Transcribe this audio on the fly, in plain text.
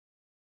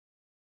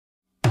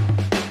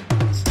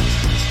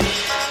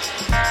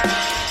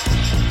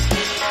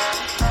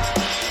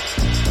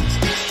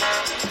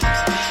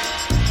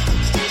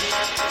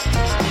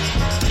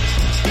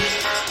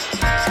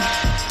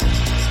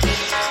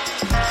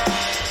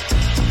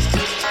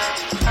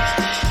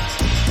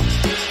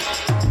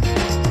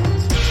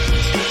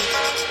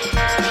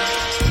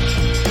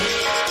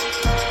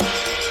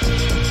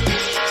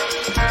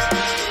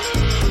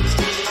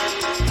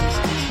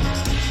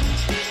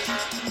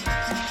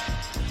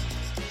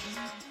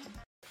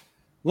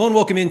Hello and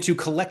welcome into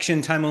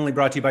Collection Time Only,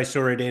 brought to you by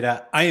Sorare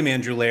Data. I am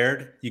Andrew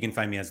Laird. You can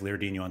find me as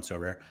Lairdino on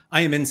Sorare.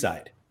 I am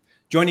inside.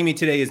 Joining me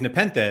today is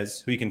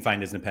Nepenthes, who you can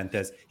find as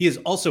Nepenthes. He is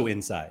also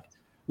inside.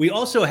 We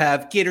also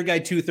have Gator Guy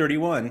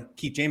 231,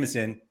 Keith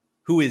Jameson,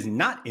 who is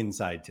not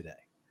inside today.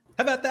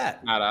 How about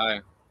that? Not I.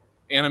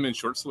 And I'm in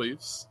short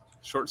sleeves.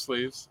 Short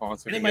sleeps.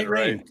 And it might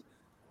rain. Right.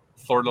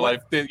 Florida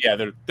life.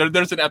 Yeah,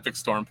 there's an epic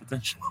storm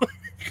potentially.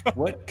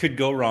 What could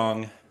go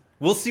wrong?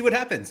 We'll see what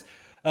happens.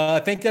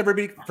 Thank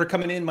everybody for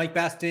coming in. Mike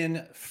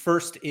Baston,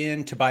 first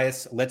in.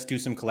 Tobias, let's do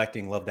some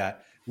collecting. Love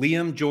that.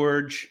 Liam,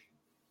 George.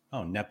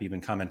 Oh, Nep even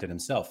commented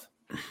himself.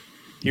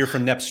 Here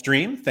from Nep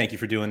Stream. Thank you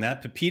for doing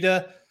that.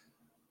 Pepita,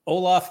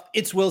 Olaf,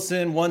 it's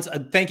Wilson. Once.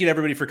 Thank you to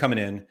everybody for coming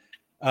in.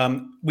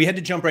 We had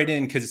to jump right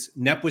in because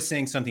Nep was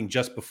saying something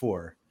just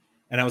before.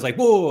 And I was like,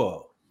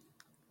 whoa.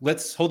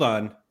 Let's hold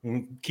on.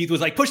 And Keith was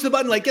like, push the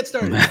button, like get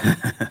started.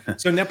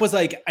 So Nep was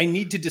like, I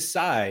need to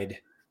decide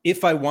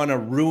if I want to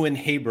ruin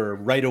Haber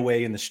right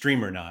away in the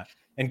stream or not.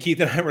 And Keith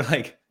and I were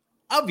like,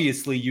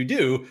 obviously you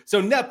do. So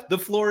Nep, the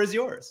floor is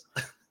yours.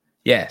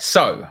 Yeah,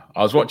 so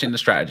I was watching the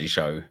strategy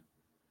show,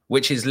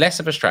 which is less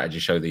of a strategy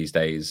show these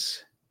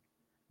days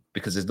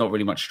because there's not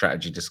really much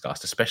strategy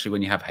discussed, especially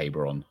when you have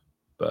Haber on.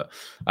 But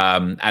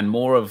and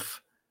more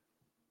of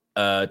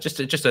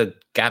just a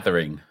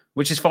gathering,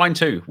 which is fine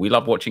too. We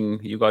love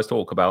watching you guys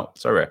talk about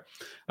Sorare.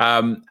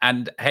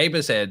 And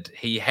Haber said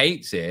he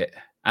hates it.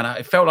 And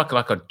it felt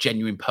like a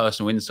genuine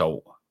personal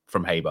insult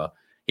from Haber.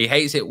 He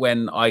hates it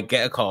when I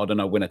get a card and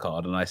I win a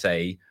card and I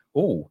say,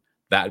 oh,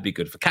 that would be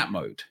good for cat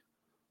mode,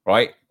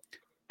 right?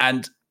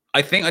 And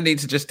I think I need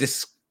to just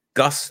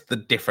discuss the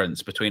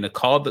difference between a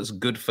card that's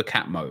good for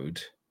cat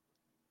mode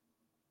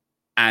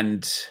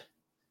and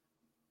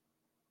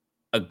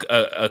a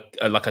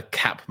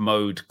cap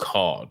mode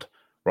card,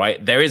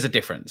 right? There is a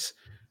difference.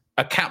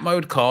 A cat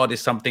mode card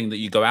is something that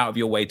you go out of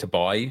your way to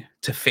buy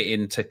to fit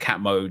into cat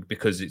mode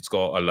because it's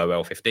got a low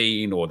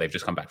L15 or they've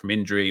just come back from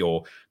injury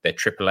or they're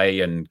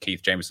AAA and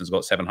Keith Jameson's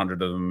got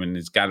 700 of them in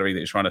his gallery that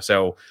he's trying to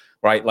sell,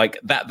 right? Like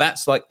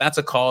that's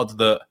a card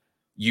that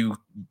you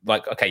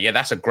like, okay, yeah,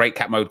 that's a great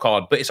cat mode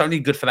card, but it's only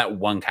good for that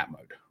one cat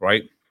mode,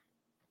 right?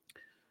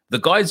 The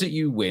guys that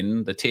you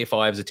win, the tier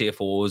 5s, the tier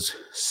 4s,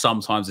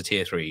 sometimes the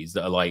tier 3s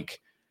that are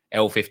like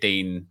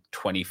L15,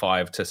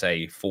 25 to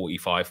say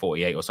 45,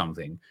 48 or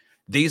something.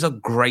 These are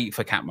great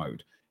for cat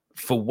mode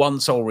for one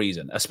sole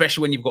reason,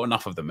 especially when you've got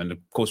enough of them. And of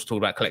course, we're talking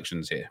about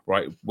collections here,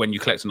 right? When you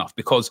collect enough,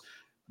 because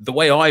the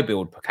way I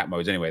build cat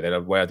modes anyway,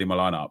 the way I do my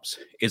lineups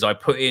is I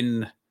put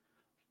in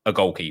a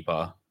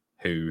goalkeeper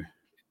who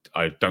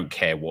I don't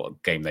care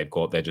what game they've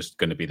got. They're just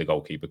going to be the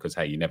goalkeeper because,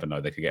 hey, you never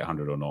know, they could get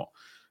 100 or not.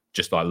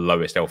 Just like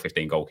lowest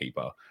L15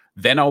 goalkeeper.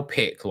 Then I'll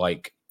pick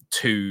like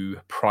 2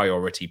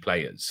 priority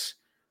players.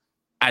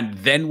 And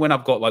then when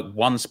I've got like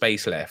one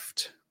space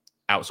left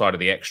outside of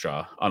the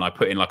extra, and I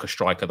put in like a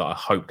striker that I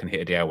hope can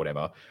hit a DL or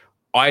whatever,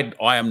 I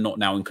am not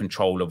now in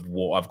control of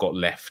what I've got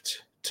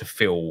left to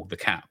fill the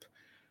cap.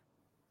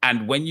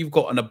 And when you've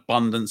got an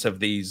abundance of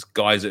these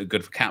guys that are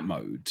good for cap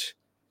mode,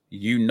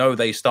 you know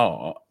they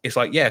start. It's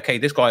like, yeah, okay,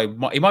 this guy,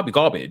 he might be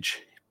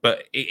garbage,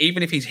 but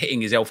even if he's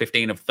hitting his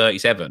L15 of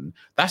 37,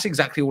 that's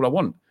exactly all I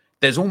want.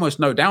 There's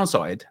almost no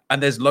downside,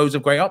 and there's loads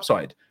of great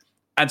upside.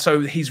 And so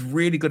he's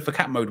really good for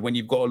cap mode when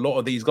you've got a lot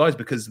of these guys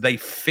because they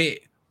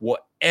fit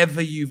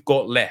whatever you've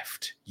got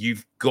left.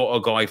 You've got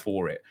a guy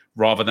for it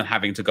rather than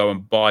having to go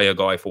and buy a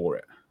guy for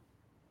it.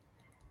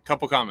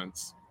 Couple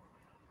comments.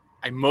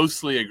 I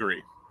mostly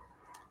agree.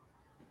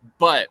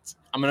 But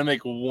I'm going to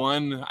make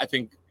one, I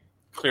think,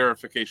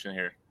 clarification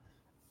here.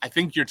 I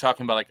think you're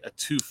talking about like a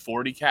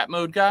 240 cat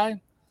mode guy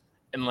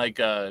and like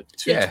a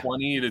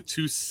 220 to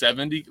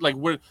 270. Like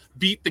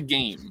beat the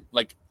game.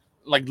 Like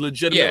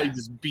legitimately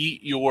just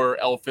beat your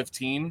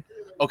L15.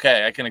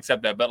 Okay, I can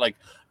accept that. But like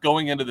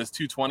going into this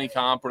 220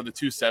 comp or the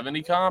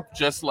 270 comp,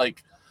 just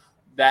like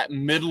that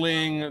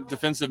middling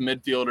defensive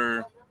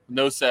midfielder,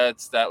 no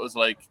sets, that was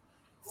like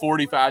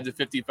 45 to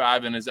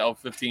 55 and his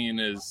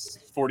L15 is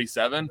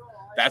 47,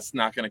 that's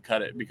not going to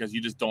cut it because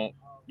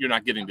you're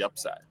not getting the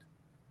upside.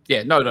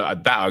 Yeah, no,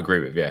 that I agree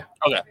with, yeah.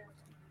 Okay.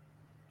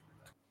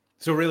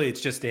 So really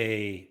it's just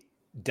a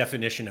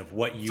definition of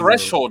what you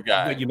threshold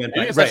guy. What you meant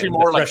by, it's actually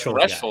more like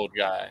threshold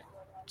guy.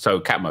 So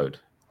cat mode.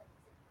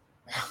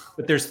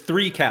 But there's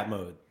 3 cat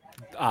mode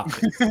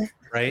options,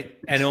 right?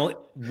 And only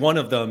one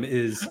of them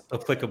is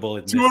applicable.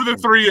 In 2 of the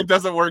 3, it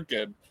doesn't work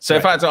in. So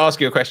if I had to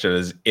ask you a question,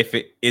 is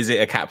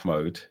it a cap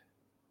mode?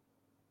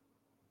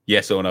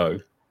 Yes or no?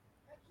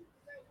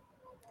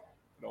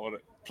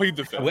 Plead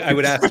the fifth. I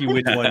would ask you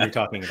which one you're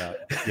talking about.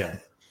 Yeah.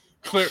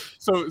 Clear.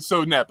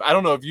 So Nep, I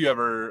don't know if you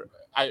ever.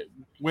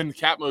 When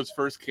cap modes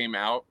first came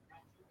out,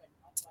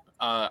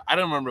 I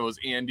don't remember if it was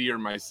Andy or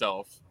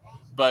myself.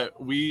 But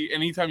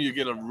anytime you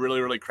get a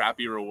really, really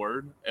crappy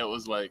reward, it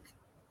was like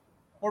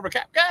more of a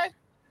cap guy,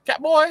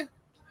 cap boy.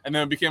 And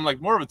then it became like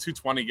more of a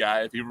 220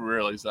 guy if he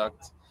really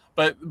sucked.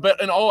 But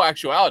in all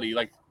actuality,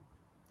 like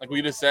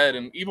we just said,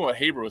 and even what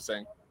Haber was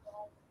saying,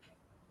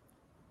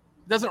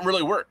 it doesn't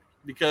really work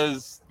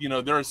because,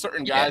 there are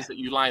certain guys that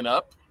you line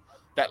up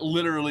that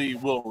literally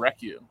will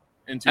wreck you.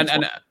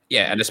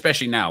 And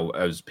especially now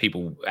as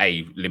people,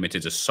 A,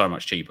 limiteds are so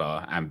much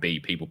cheaper, and B,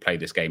 people play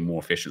this game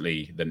more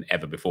efficiently than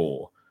ever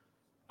before.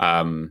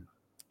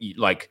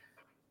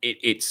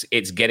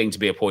 It's getting to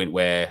be a point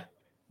where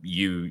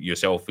you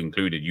yourself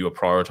included, you are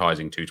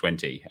prioritizing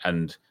 220.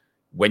 And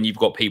when you've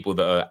got people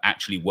that are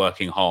actually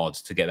working hard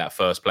to get that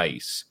first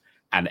place,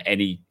 and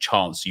any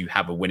chance you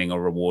have of winning a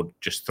reward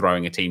just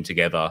throwing a team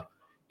together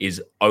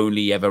is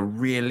only ever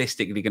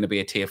realistically going to be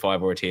a tier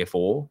 5 or a tier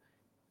 4,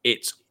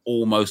 it's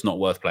almost not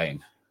worth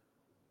playing.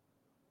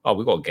 Oh,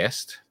 we've got a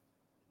guest.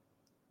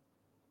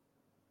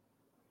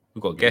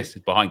 We've got a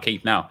guest behind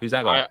Keith now. Who's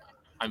that guy?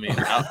 I mean,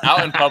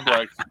 out in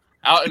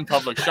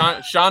public,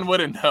 Sean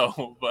wouldn't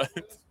know, but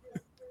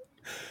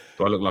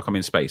do I look like I'm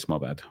in space? My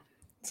bad.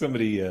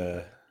 Somebody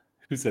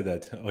who said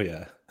that? Oh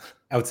yeah,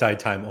 outside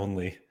time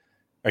only.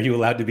 Are you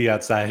allowed to be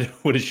outside?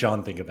 What does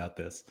Sean think about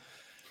this?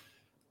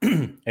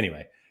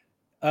 Anyway,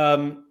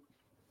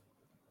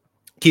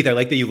 Keith, I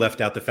like that you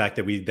left out the fact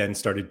that we then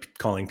started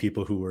calling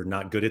people who were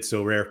not good at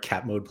So Rare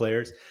cap mode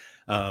players.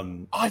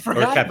 I forgot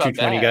or cap about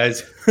 220 that.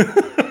 guys.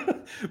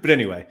 But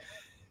anyway,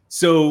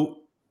 so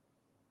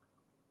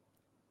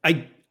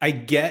I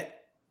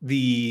get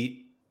the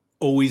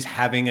always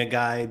having a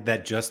guy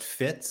that just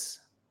fits,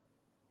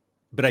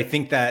 but I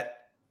think that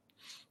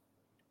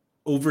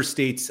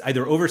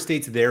either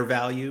overstates their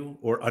value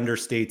or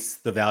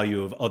understates the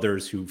value of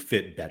others who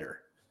fit better.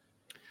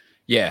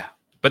 Yeah,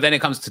 but then it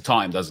comes to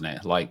time, doesn't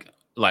it? Like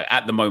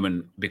at the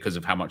moment, because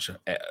of how much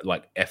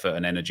effort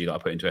and energy that I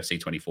put into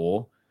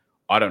FC24,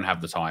 I don't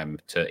have the time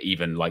to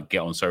even get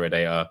on Sorare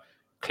Data,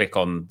 click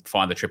on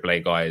find the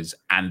AAA guys,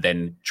 and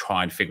then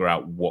try and figure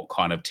out what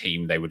kind of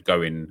team they would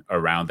go in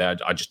around there.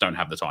 I just don't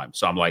have the time.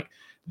 So I'm like,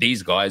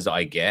 these guys that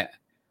I get,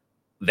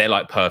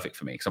 they're perfect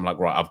for me. Because I'm like,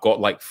 right, I've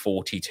got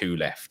 42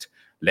 left.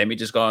 Let me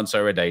just go on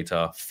Sorare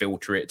Data,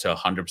 filter it to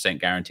 100%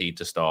 guaranteed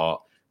to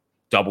start,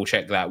 double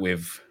check that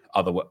with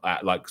other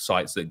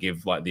sites that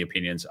give the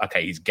opinions.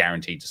 Okay, he's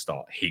guaranteed to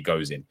start. He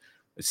goes in.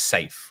 It's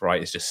safe,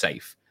 right? It's just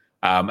safe.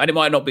 And it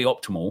might not be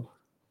optimal,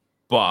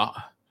 but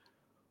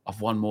I've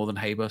won more than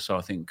Haber, so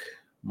I think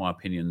my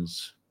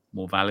opinion's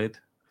more valid.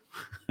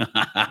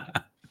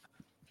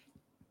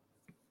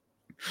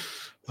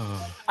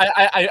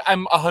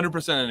 I'm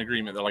 100% in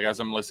agreement though.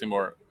 As I'm listening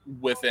more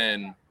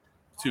within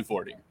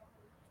 240.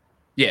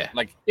 Yeah,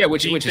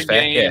 which is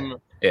fair.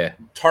 Yeah.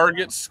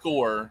 Target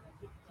score,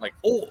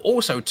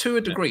 also to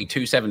a degree,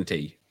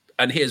 270,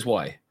 and here's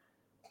why.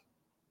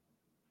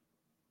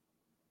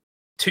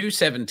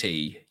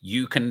 270,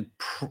 you can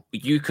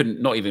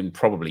not even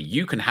probably,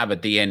 you can have a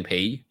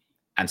DNP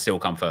and still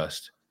come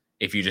first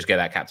if you just get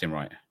that captain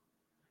right.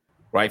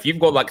 Right? If you've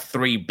got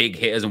 3 big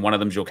hitters and one of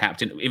them's your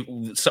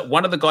captain, so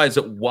one of the guys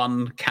that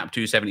won Cap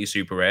 270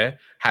 Super Rare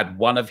had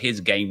one of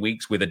his game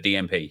weeks with a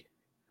DNP.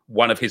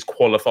 One of his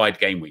qualified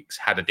game weeks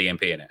had a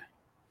DNP in it.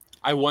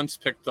 I once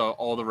picked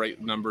all the right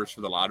numbers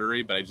for the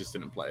lottery, but I just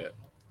didn't play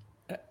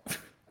it.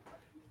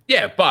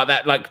 Yeah, but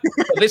that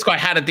this guy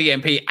had a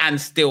DNP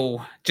and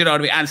still, do you know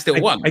what I mean? And still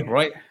won,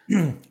 right?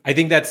 I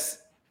think that's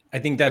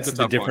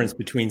the difference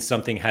between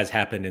something has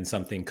happened and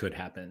something could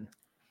happen,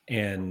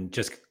 and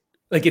just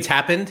it's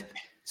happened.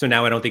 So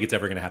now I don't think it's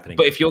ever going to happen again.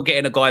 But if you're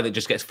getting a guy that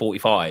just gets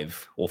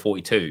 45 or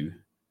 42,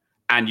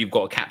 and you've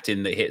got a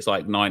captain that hits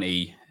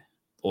 90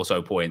 or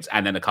so points,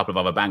 and then a couple of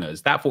other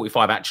bangers, that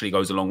 45 actually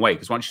goes a long way,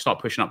 because once you start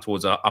pushing up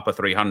towards the upper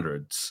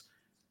 300s,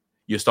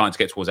 you're starting to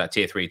get towards that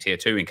tier 3, tier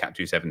 2 in Cap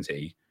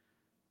 270.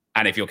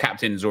 And if your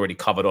captain's already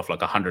covered off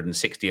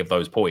 160 of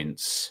those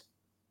points,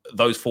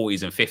 those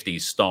 40s and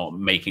 50s start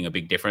making a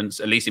big difference,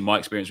 at least in my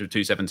experience with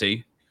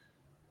 270.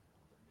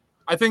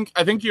 I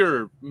think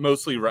you're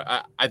mostly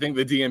right. I think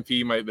the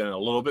DNP might have been a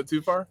little bit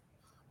too far,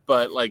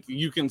 but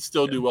you can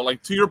still do well.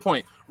 To your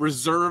point,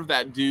 reserve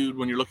that dude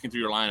when you're looking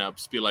through your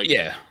lineups. Be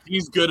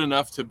he's good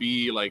enough to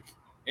be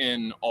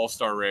in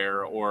All-Star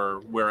Rare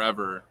or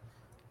wherever,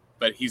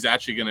 but he's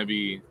actually going to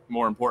be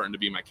more important to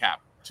be my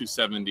Cap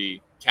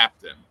 270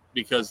 captain,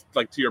 because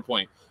to your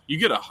point, you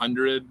get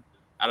 100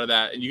 out of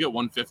that, and you get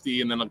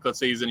 150, and then let's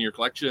say he's in your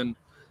collection,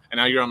 and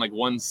now you're on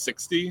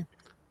 160.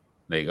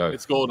 There you go.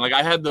 It's golden.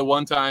 I had the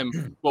one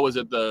time, what was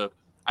it?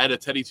 I had a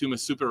Teddy Tuma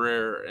Super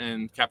Rare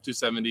in Cap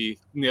 270,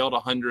 nailed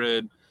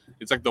 100.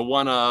 It's the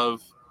one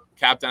of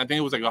captain. I think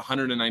it was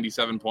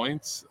 197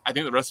 points. I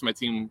think the rest of my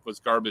team was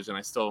garbage, and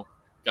I still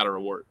got a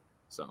reward.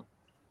 So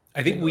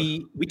I think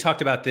we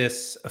talked about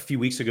this a few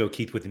weeks ago,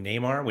 Keith, with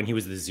Neymar when he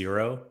was the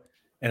 0,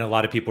 and a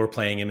lot of people were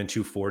playing him in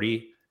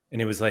 240,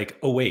 and it was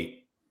oh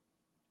wait,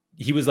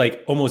 he was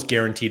almost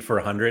guaranteed for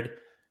 100,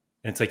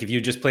 and it's if you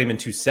just play him in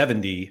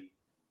 270,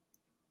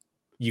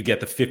 you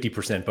get the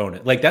 50%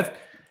 bonus. That,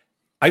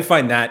 I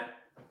find that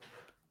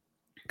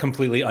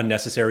completely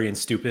unnecessary and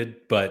stupid,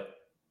 but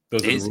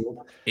those are the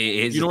rules.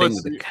 Here's the thing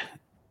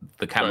with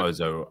the camos,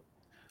 though.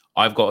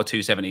 I've got a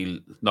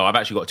 270. No, I've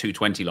actually got a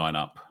 220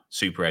 lineup,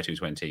 Super Rare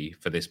 220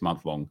 for this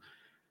month long.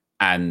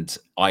 And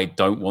I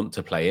don't want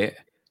to play it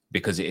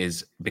because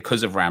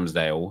of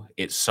Ramsdale.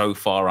 It's so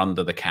far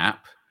under the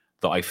cap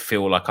that I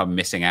feel like I'm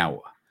missing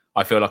out.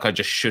 I feel like I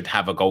just should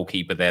have a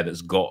goalkeeper there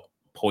that's got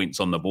points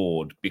on the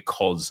board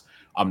because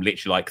I'm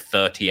literally like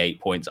 38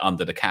 points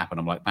under the cap. And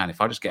I'm like, man,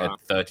 if I just get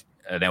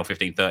an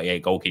L15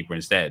 38 goalkeeper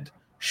instead,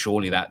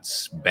 surely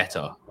that's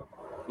better.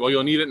 Well,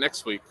 you'll need it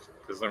next week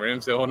because the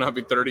Ramsdale will not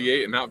be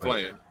 38 and not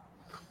playing.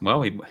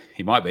 Well,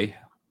 he might be.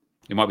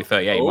 He might be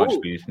 38. He might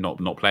just be not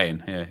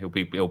playing. Yeah, he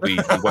won't be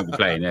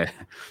playing. Yeah,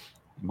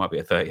 he might be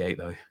at 38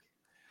 though.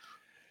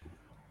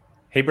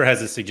 Haber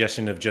has a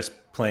suggestion of just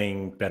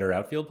playing better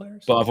outfield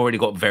players. But I've already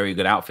got very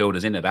good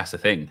outfielders in there. That's the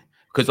thing.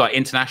 Because like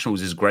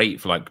internationals is great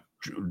for like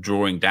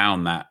drawing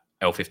down that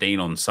L15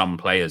 on some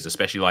players,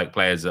 especially like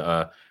players that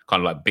are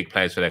kind of like big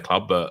players for their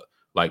club, but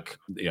like,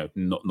 you know,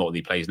 not that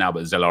he plays now,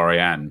 but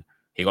Zelarayan,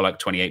 he got like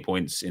 28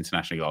 points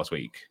internationally last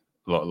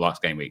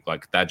game week.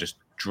 Like that just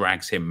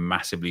drags him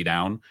massively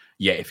down.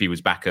 Yet if he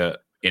was back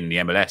in the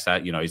MLS,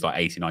 that, you know, he's like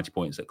 80, 90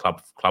 points at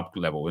club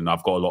level. And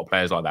I've got a lot of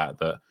players like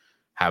that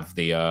have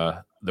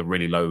the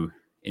really low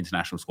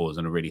international scores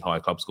and the really high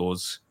club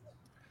scores.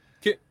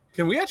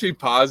 Can we actually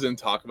pause and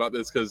talk about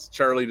this? Because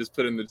Charlie just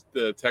put in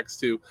the text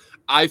too.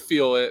 I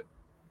feel it.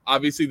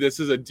 Obviously, this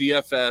is a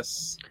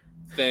DFS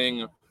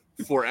thing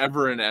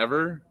forever and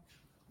ever.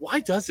 Why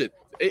does it?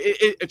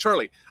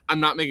 Charlie, I'm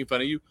not making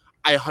fun of you.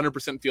 I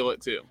 100% feel it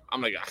too.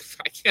 I'm like,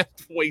 I can't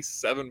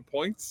waste 7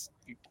 points.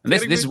 And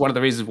this is one of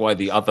the reasons why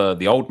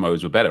the old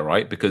modes were better,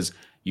 right? Because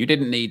you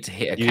didn't need to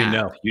hit a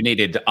cap. You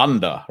needed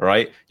under,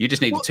 right? You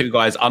just needed two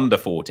guys under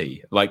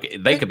 40. Like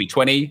they could be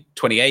 20,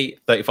 28,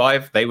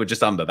 35. They were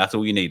just under. That's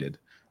all you needed.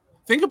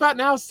 Think about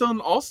now, still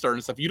in All-Star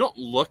and stuff. You don't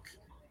look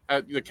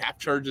at the cap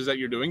charges that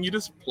you're doing. You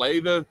just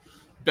play the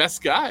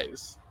best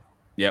guys.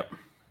 Yep.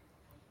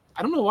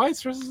 I don't know why it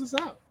stresses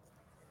us out.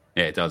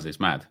 Yeah, it does.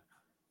 It's mad.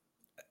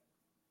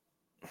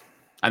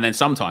 And then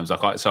sometimes,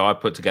 I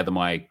put together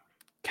my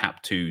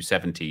cap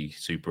 270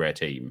 super rare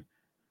team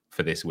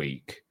for this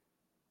week.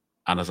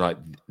 And I was like,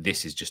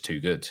 this is just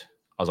too good.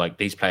 I was like,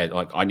 these players,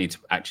 like, I need to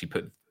actually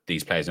put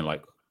these players in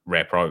like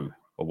Rare Pro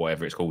or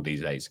whatever it's called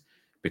these days.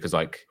 Because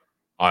like,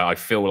 I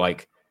feel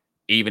like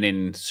even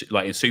in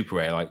Super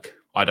Rare, like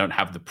I don't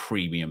have the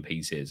premium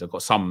pieces. I've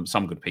got some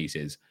good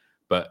pieces,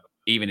 but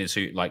even in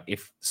like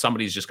if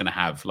somebody's just going to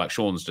have, like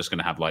Sean's just going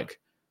to have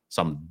like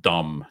some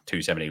dumb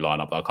 270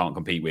 lineup that I can't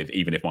compete with,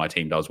 even if my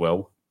team does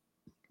well.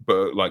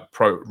 But like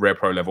Rare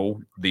Pro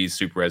level, these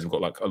Super Rares have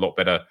got like a lot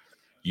better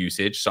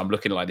usage. So I'm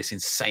looking at like this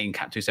insane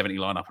cap 270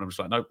 lineup and I'm just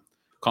like, nope,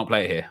 can't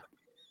play it here.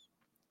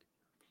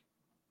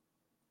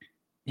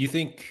 You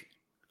think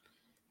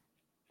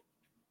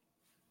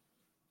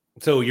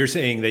so? You're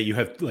saying that you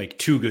have like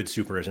 2 good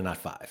supers and not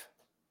 5?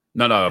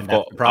 No, I've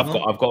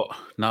got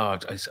no.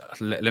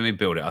 Let me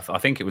build it. I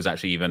think it was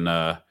actually even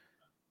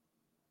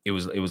it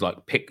was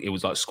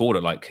like scored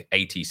at like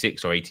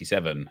 86 or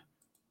 87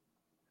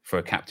 for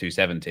a cap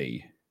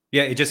 270.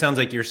 Yeah, it just sounds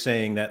like you're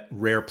saying that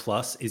Rare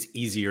Plus is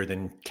easier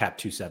than cap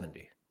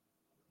 270.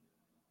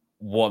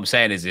 What I'm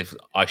saying is if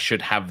I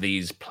should have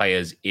these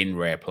players in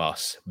Rare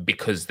Plus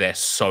because they're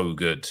so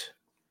good.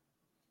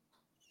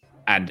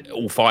 And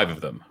all 5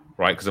 of them,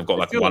 right? Because I've got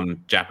like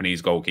one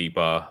Japanese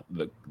goalkeeper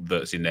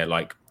that's in there.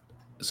 Like,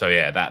 so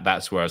yeah,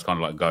 that's where I was kind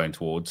of like going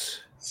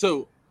towards.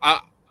 So,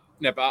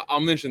 Nep, I'll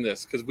mention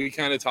this because we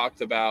kind of talked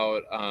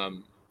about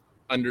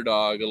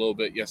Underdog a little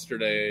bit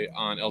yesterday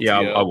on LTO. Yeah,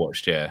 I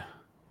watched, yeah.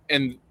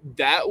 And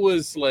that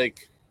was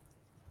like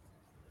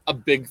a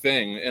big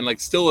thing, and like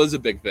still is a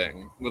big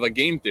thing with like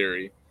game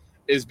theory,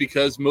 is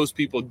because most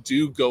people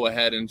do go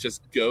ahead and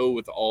just go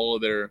with all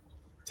of their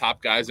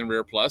top guys in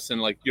Rare Plus,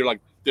 and like you're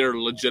like they're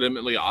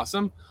legitimately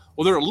awesome.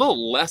 Well, they're a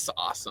little less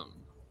awesome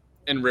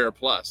in Rare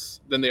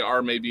Plus than they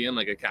are maybe in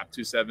like a cap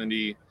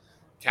 270,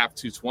 cap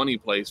 220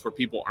 place where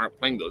people aren't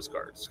playing those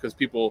cards because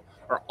people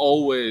are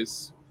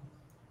always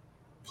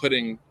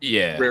putting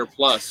Rare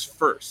Plus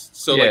first.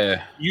 So like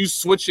you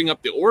switching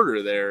up the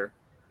order there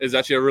is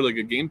actually a really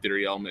good game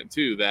theory element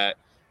too, that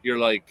you're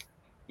like,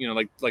 you know,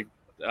 like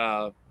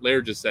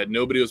Laird just said,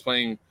 nobody was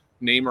playing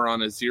Neymar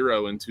on a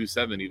 0 in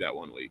 270 that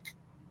 1 week.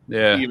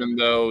 Yeah. Even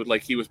though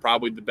like he was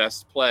probably the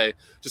best play,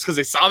 just because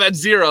they saw that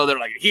 0, they're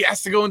like, he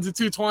has to go into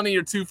 220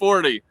 or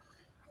 240.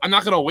 I'm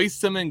not going to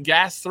waste him in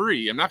gas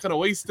 3. I'm not going to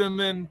waste him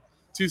in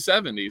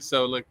 270.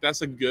 So like,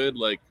 that's a good,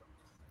 like,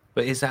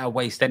 but is that a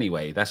waste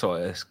anyway? That's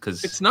what it is.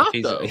 Because it's not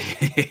though.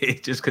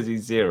 Just because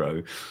he's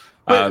 0.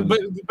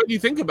 But you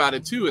think about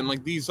it too, and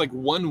like these like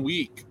 1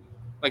 week,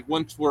 like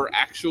once we're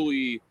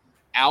actually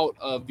out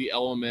of the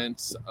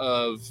elements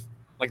of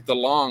like the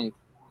long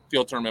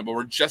field tournament, but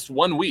we're just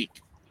 1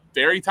 week,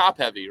 very top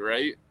heavy,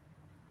 right?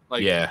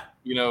 Like,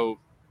 you know,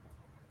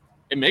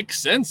 it makes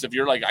sense if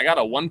you're like, I got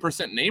a 1%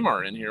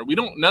 Neymar in here.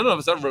 None of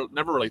us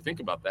never really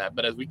think about that.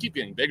 But as we keep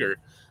getting bigger,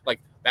 like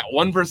that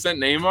 1%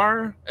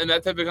 Neymar and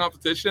that type of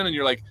competition, and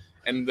you're like,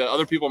 and the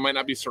other people might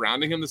not be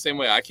surrounding him the same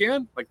way I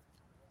can, like,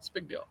 it's a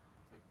big deal.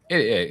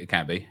 It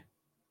can be.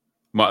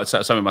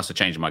 Something must have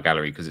changed in my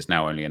gallery because it's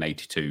now only an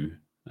 82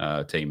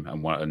 team,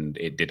 and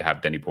it did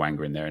have Denny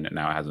Pwanga in there, and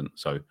now it hasn't.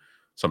 So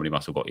somebody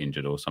must have got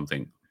injured or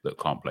something that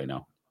can't play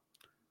now.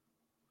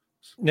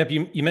 Nep,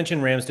 you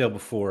mentioned Ramsdale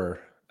before.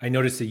 I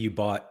noticed that you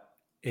bought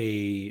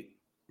a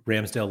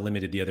Ramsdale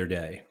limited the other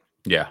day.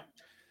 Yeah.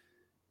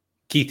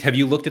 Keith, have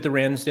you looked at the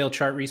Ramsdale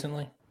chart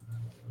recently?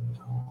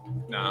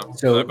 No.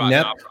 So I bought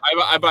Nep,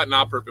 I bought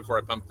Noppert before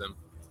I pumped him.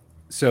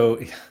 so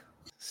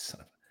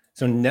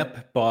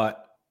Nep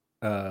bought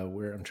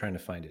where I'm trying to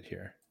find it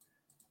here.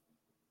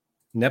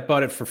 Nep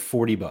bought it for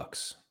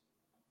 $40.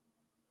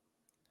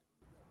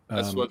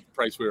 That's what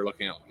price we were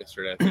looking at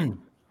yesterday.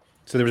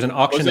 So there was an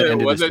auction that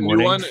ended was this it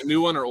morning.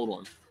 new one or old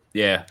one?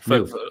 Yeah, for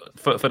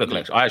the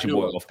collection. I actually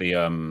New bought one. it off the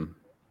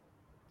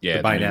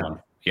The buy new now. one.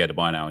 Yeah, the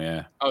buy now.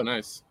 Yeah, Oh,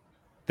 nice.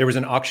 There was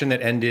an auction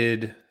that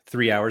ended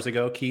 3 hours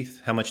ago.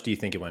 Keith, how much do you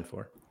think it went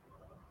for?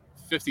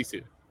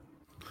 52.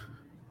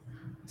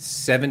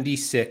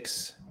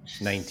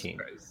 76.19.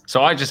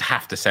 so I just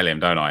have to sell him,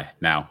 don't I?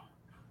 Now,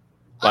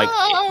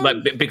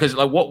 because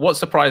what's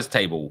the prize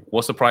table?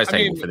 What's the prize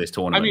table for this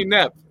tournament? I mean,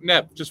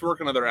 Nep, just work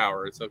another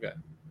hour. It's okay.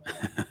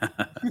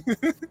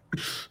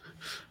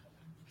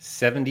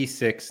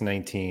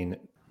 76.19.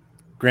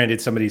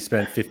 Granted, somebody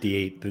spent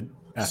 58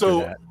 after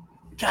that.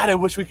 God, I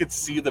wish we could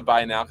see the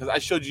buy now because I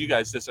showed you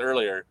guys this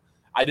earlier.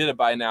 I did a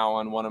buy now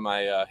on one of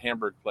my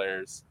Hamburg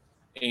players,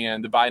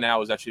 and the buy now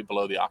was actually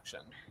below the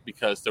auction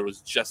because there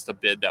was just a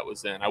bid that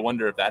was in. I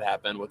wonder if that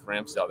happened with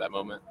Ramsdale at that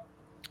moment.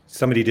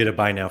 Somebody did a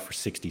buy now for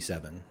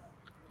 67.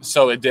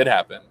 So it did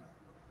happen.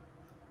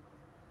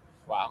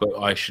 Wow. But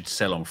I should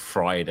sell on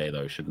Friday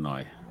though, shouldn't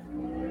I?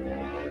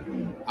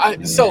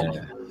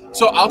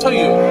 So I'll tell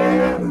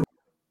you,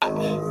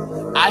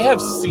 I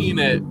have seen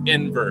it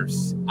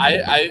inverse.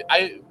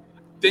 I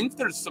think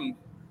there's some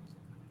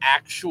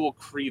actual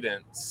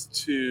credence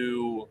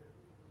to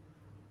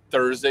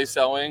Thursday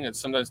selling, and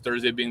sometimes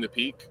Thursday being the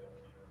peak,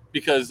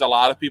 because a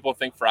lot of people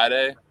think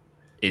Friday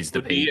Is the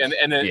would be, peak.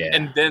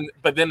 and then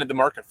the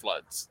market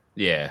floods.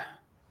 Yeah.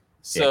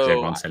 So 'cause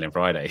everyone's selling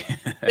Friday.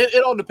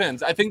 it all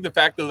depends. I think the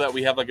fact though that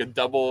we have like a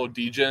double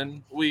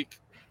degen week.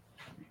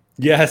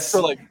 Yes.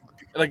 So like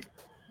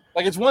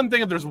it's one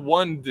thing if there's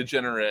one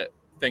degenerate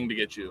thing to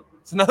get you.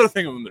 It's another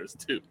thing when there's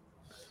two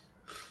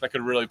that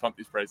could really pump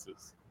these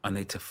prices. I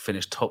need to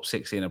finish top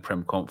 60 in a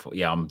Prem Comp.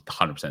 Yeah, I'm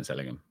 100%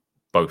 selling them.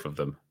 Both of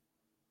them.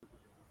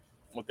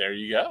 Well, there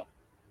you go.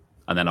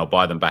 And then I'll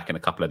buy them back in a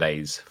couple of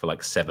days for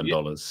like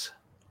 $7.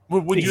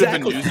 Would you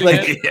have been using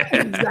it?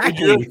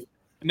 Exactly.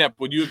 Nep,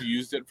 would you have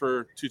used it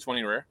for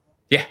 220 rare?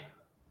 Yeah.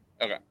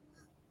 Okay.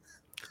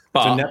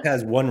 But So Nep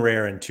has one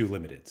rare and two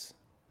limiteds.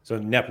 So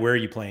Nep, where are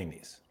you playing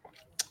these?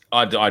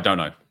 I don't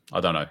know.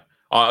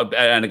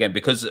 And again,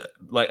 because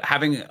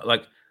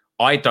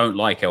I don't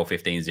like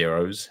L15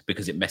 zeros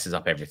because it messes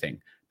up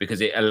everything. Because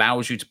it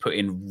allows you to put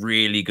in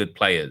really good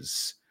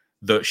players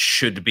that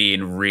should be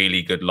in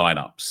really good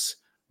lineups,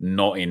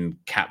 not in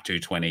cap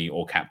 220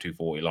 or cap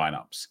 240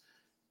 lineups.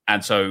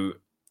 And so,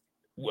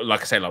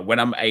 like I say, like when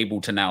I'm able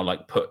to now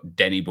like put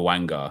Denny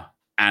Bouanga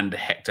and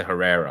Hector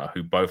Herrera,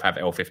 who both have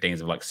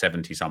L15s of like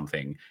 70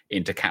 something,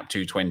 into cap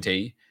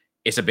 220,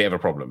 it's a bit of a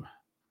problem.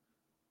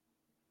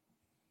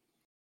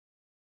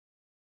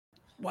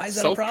 Why is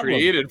that a problem?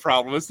 Self-created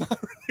problem. It's not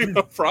really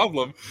a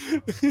problem.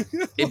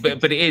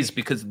 But it is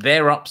because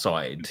their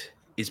upside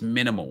is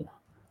minimal.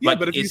 Yeah,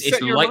 but if you it's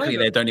set your likely lineup-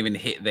 they don't even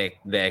hit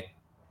their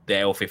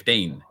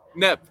L15.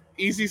 Nep,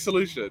 easy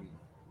solution.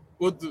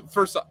 Well,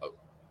 first,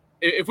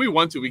 if we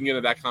want to, we can get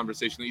into that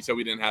conversation that you said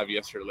we didn't have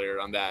yesterday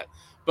on that.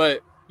 But,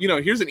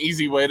 here's an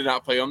easy way to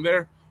not play them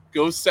there.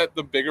 Go set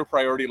the bigger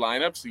priority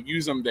lineups,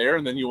 use them there,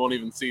 and then you won't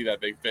even see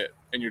that they fit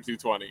in your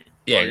 220.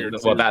 Yeah,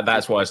 well,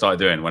 that's what I started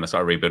doing when I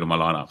started rebuilding my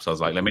lineups. I was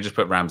like, let me just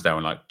put Ramsdale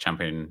in like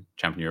Champion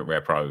Europe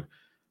Rare Pro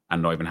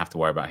and not even have to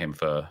worry about him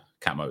for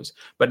cat modes.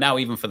 But now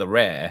even for the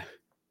rare,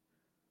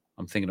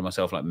 I'm thinking to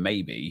myself, like,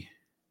 maybe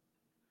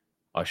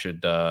I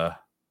should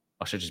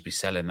just be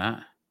selling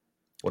that.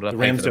 What did The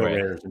I pay for the Ramsdale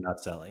rare? rares are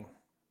not selling.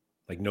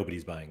 Like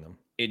nobody's buying them.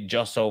 It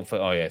just sold for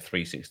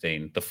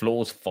 316. The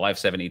floor's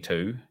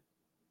 572.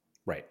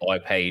 Right. I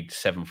paid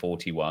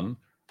 741.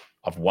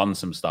 I've won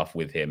some stuff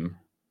with him.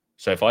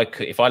 So if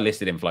I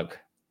listed him for like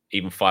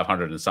even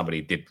 500 and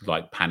somebody did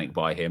like panic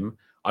buy him,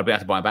 I'd be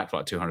able to buy him back for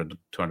like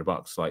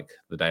 $200 like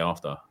the day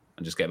after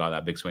and just get like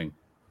that big swing.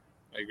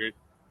 I agree.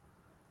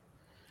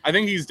 I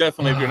think he's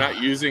definitely, if you're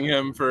not using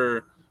him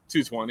for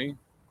 220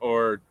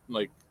 or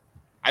like,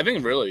 I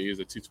think really he's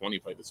a 220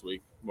 play this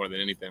week more than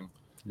anything.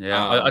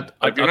 Yeah.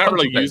 If you're not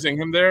really using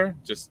him there,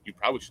 you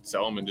probably should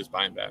sell him and just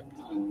buy him back.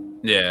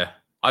 Yeah.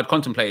 I'd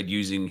contemplated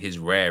using his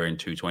rare in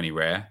 220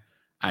 rare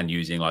and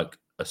using like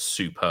a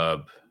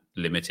superb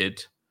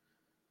limited.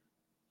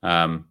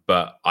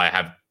 But I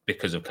have,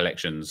 because of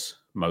collections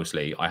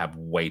mostly, I have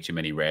way too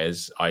many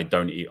rares. I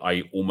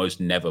almost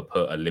never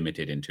put a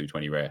limited in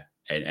 220 rare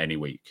in any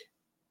week.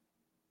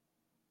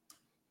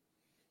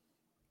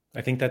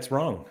 I think that's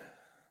wrong.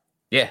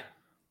 Yeah.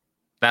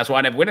 That's why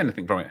I never win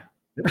anything from it.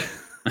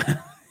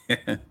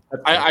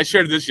 I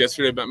shared this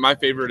yesterday, but my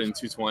favorite in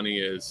 220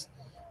 is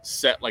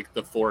set like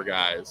the 4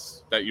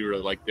 guys that you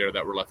really like there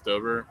that were left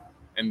over,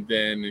 and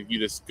then you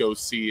just go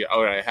see,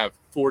 all right, I have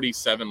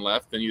 47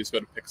 left, then you just go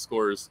to pick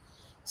scores,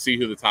 see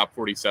who the top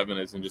 47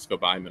 is, and just go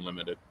buy them in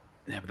limited.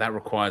 Yeah, but that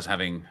requires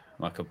having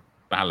like a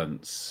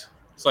balance.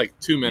 It's like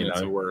 2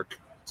 minutes of work.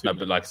 No,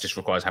 but like it just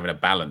requires having a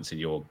balance in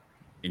your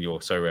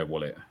So Rare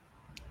wallet.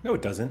 No,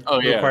 it doesn't. Oh,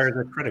 it yeah. requires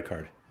a credit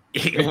card.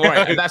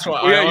 Right, and that's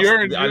what I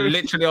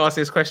literally asked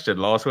this question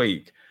last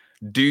week.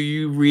 Do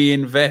you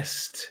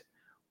reinvest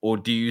or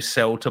do you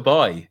sell to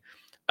buy?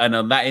 And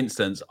on that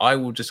instance, I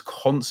will just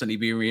constantly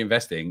be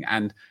reinvesting.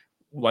 And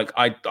like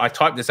I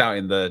typed this out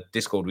in the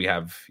Discord we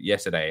have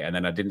yesterday, and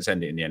then I didn't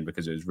send it in the end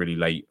because it was really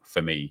late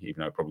for me,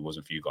 even though it probably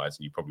wasn't for you guys,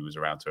 and you probably was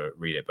around to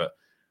read it. But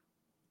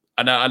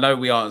I know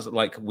we are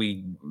like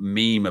we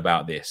meme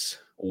about this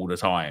all the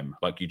time,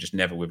 like you just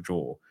never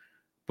withdraw.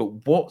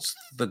 But what's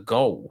the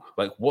goal?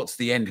 Like, what's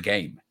the end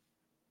game?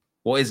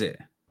 What is it?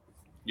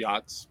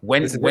 Yachts.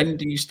 When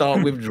do you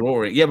start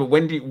withdrawing? Yeah, but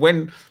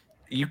when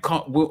you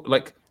can't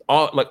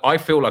I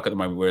feel like at the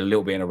moment we're a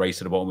little bit in a race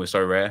to the bottom with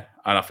So Rare,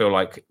 and I feel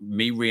like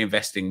me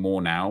reinvesting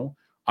more now,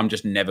 I'm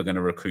just never going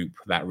to recoup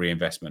that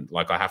reinvestment.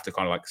 Like I have to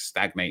kind of like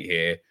stagnate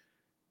here,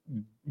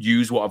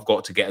 use what I've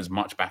got to get as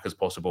much back as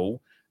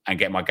possible, and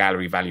get my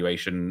gallery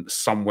valuation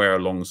somewhere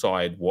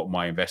alongside what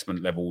my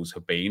investment levels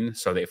have been,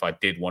 so that if I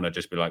did want to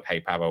just be like, hey,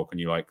 Pavel, can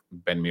you like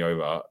bend me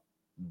over?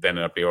 Then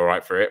I'd be all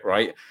right for it,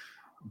 right?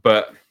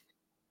 But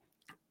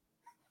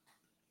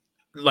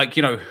like,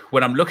 you know,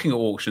 when I'm looking at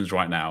auctions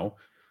right now,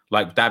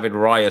 like David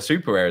Raya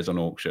Super Rare is on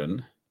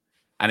auction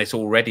and it's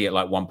already at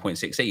like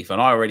 1.6 ETH. And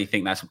I already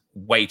think that's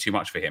way too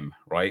much for him,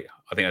 right?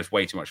 I think that's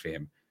way too much for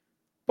him.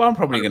 But I'm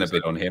probably going to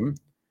bid on him.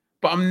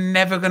 But I'm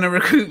never going to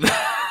recoup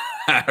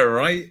that,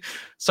 right?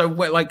 So,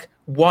 like,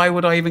 why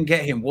would I even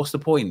get him? What's the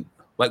point?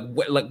 Like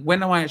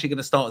when am I actually going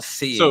to start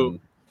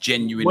seeing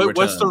genuine returns?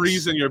 What's the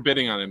reason you're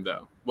bidding on him,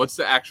 though? What's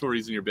the actual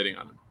reason you're bidding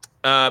on him?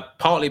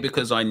 Partly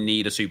because I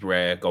need a super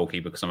rare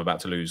goalkeeper because I'm about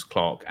to lose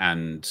Clark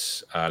and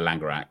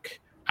Langerak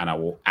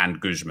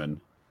and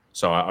Guzman,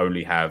 so I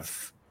only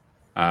have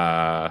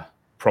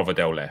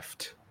Providel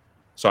left.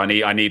 So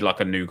I need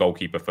like a new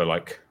goalkeeper for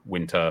like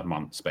winter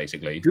months,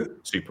 basically.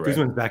 Super rare.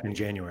 Guzman's back in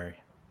January.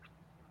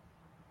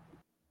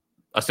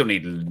 I still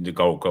need the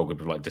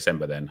goalkeeper for like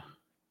December then.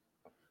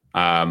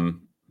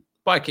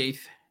 Bye,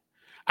 Keith.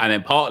 And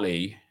then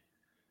partly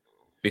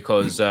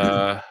because.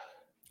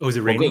 Oh, is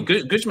it raining?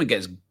 Guzman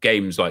gets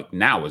games like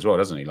now as well,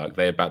 doesn't he? Like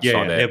they're about to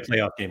start they have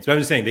playoff games. But I'm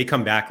just saying they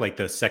come back like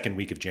the second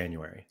week of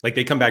January. Like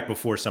they come back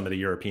before some of the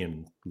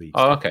European leagues.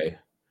 Oh, okay.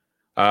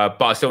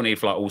 But I still need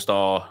for like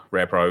All-Star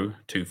Rare Pro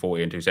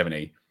 240 and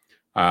 270.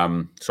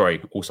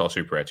 Sorry, All-Star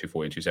Super Rare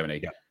 240 and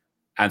 270. Yeah.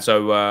 And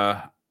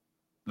so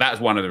that's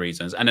one of the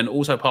reasons. And then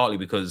also partly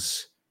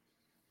because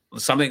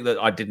something that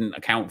I didn't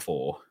account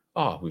for.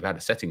 Oh, we've had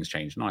a settings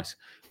change. Nice.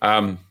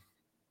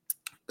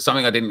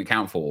 Something I didn't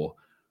account for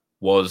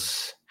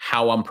was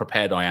how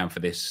unprepared I am for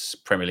this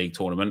Premier League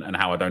tournament and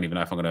how I don't even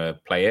know if I'm going to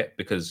play it,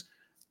 because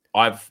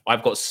I've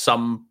got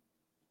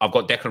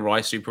Declan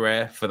Rice Super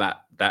Rare for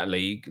that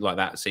league, like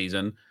that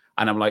season,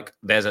 and I'm like,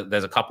 there's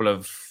a couple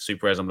of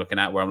Super Rares I'm looking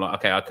at where I'm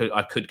like, okay,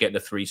 I could get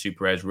the 3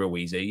 Super Rares real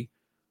easy,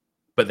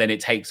 but then it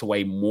takes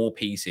away more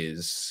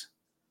pieces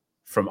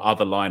from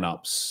other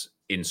lineups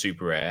in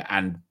Super Rare,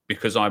 and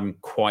because I'm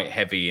quite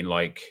heavy in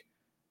like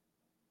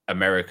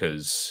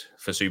Americas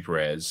for Super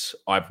Rares,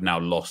 I've now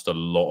lost a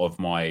lot of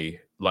my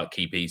like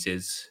key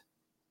pieces.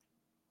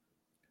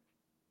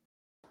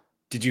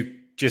 Did you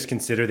just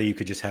consider that you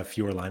could just have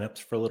fewer lineups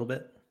for a little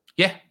bit?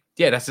 Yeah,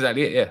 that's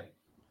exactly it. Yeah,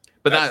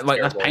 but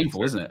that's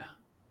painful, isn't it?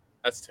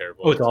 That's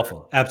terrible. Oh, it's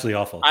awful.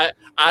 Absolutely awful.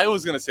 I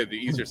was gonna say the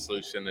easier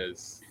solution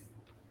is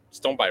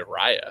just don't buy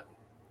Raya.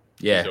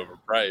 Yeah, he's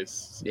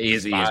overpriced. He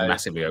is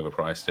massively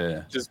overpriced.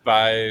 Yeah, just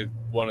buy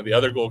one of the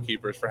other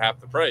goalkeepers for half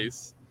the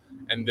price,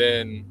 and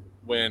then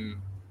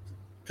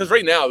because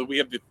right now we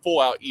have the full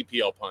out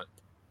EPL punt.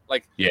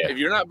 Like, if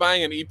you're not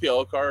buying an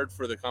EPL card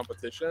for the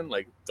competition,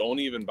 like, don't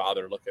even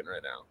bother looking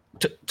right now.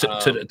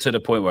 To the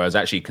point where I was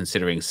actually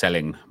considering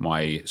selling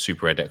my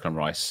Super Rare Declan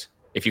Rice.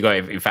 If you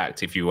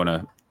want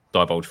to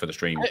divulge for the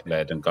stream,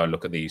 Led, and go and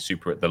look at the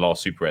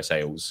last Super Rare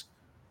sales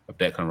of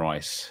Declan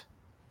Rice.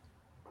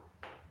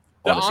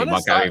 Honestly,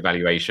 my gallery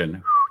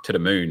valuation to the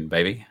moon,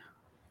 baby.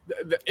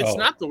 It's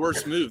not the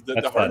worst move.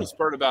 The hardest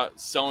part about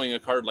selling a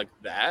card like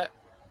that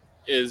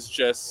is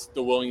just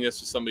the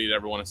willingness of somebody to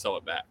ever want to sell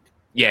it back.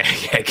 Yeah,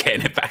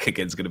 getting it back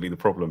again is going to be the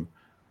problem.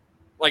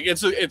 Like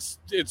it's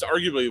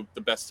arguably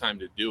the best time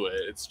to do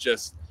it. It's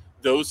just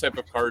those type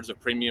of cards of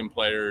premium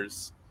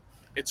players.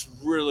 It's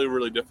really,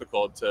 really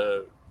difficult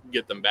to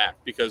get them back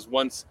because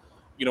once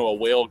a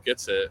whale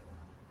gets it,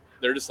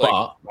 they're just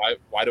like,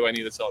 why do I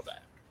need to sell it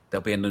back?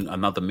 There'll be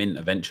another mint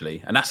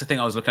eventually, and that's the thing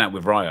I was looking at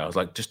with Raya. I was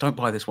like, just don't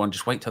buy this one.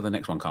 Just wait till the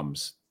next one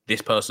comes.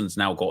 This person's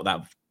now got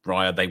that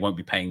Raya. They won't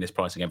be paying this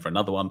price again for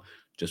another one.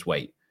 Just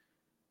wait.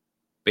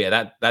 But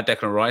yeah, that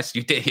Declan Rice,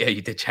 you did,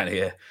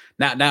 Channy.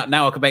 Yeah.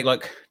 Now I could make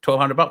like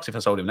 $1,200 if I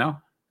sold him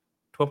now.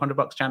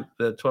 $1,200, Chan.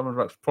 The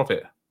 $1,200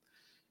 profit.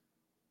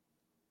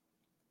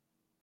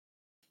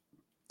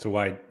 So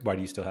why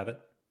do you still have it?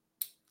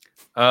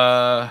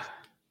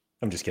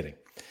 I'm just kidding.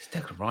 It's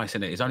Declan Rice,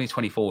 isn't it? He's only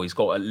 24. He's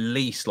got at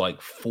least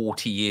like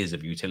 40 years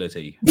of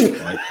utility.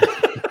 Right?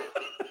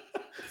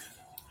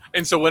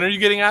 And so when are you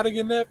getting out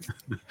again, Nip?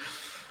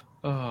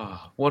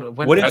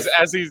 What if-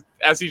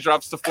 As he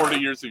drops to 40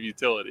 years of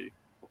utility.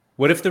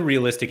 What if the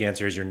realistic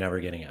answer is you're never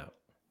getting out?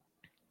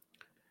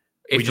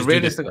 If We the just do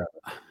this realistic, forever.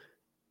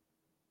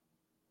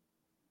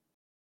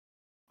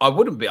 I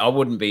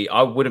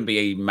wouldn't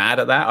be mad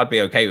at that. I'd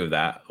be okay with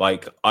that.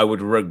 Like, I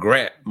would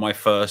regret my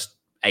first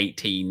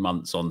 18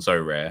 months on So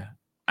Rare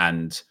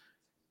and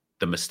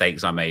the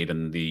mistakes I made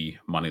and the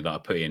money that I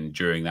put in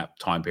during that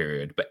time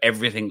period. But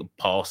everything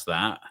past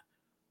that,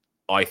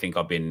 I think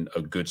I've been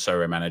a good So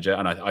Rare manager.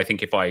 And I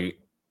think if I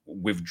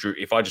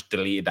just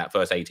deleted that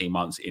first 18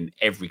 months in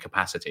every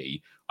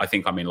capacity, I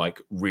think I'm in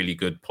like really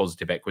good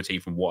positive equity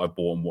from what I've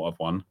bought and what I've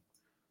won.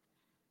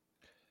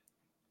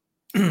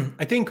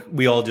 I think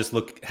we all just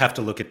have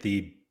to look at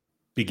the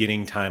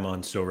beginning time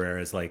on So Rare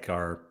as like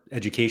our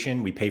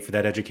education. We pay for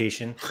that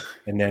education,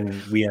 and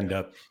then we end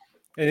up,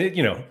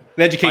 the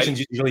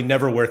education's usually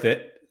never worth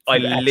it. I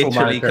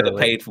literally could have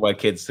paid for my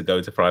kids to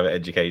go to private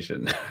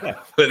education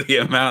for the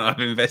amount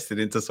I've invested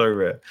into So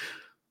Rare.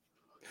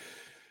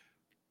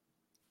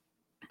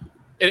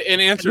 In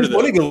answer to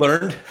what have you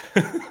learned?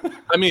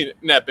 I mean,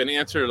 Nep, in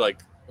answer like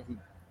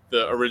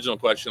the original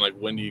question, like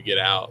when do you get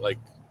out? Like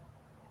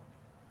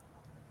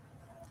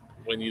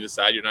when you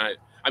decide you're not.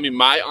 I mean,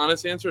 my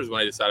honest answer is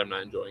when I decide I'm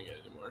not enjoying it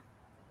anymore.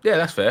 Yeah,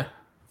 that's fair.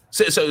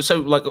 So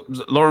like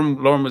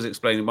Lauren was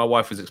explaining, my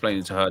wife was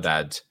explaining to her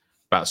dad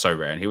about So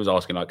Rare, and he was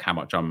asking like how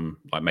much I'm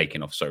like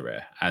making off So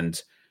Rare, and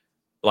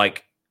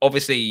like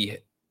obviously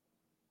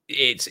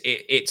it's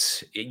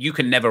you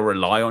can never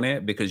rely on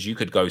it because you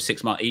could go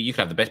 6 months, you could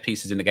have the best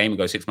pieces in the game and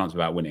go 6 months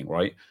without winning,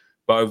 right?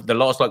 But over the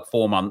last like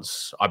 4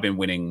 months, I've been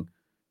winning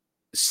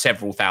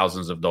several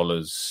thousands of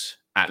dollars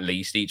at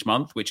least each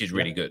month, which is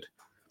really good.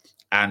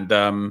 And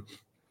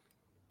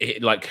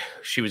like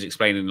she was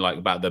explaining like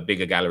about the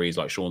bigger galleries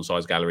like Sean's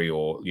size gallery,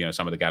 or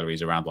some of the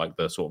galleries around like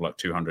the sort of like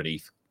 200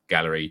 ETH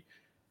gallery,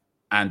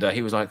 and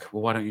he was like,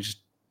 well, why don't you just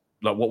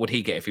like, what would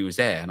he get if he was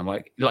there? And I'm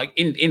like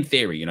in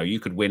theory, you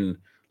could win.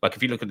 Like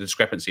if you look at the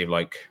discrepancy of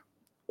like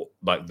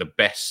the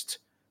best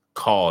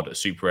card at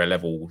super rare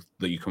level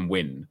that you can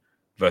win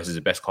versus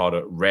the best card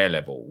at rare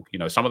level,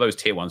 some of those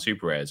tier 1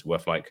 super rares are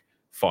worth like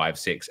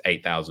 $5,000,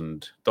 $6,000,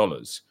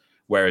 $8,000,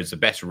 whereas the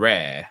best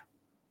rare,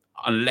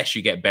 unless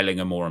you get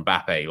Bellingham or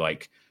Mbappe,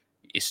 like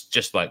it's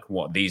just like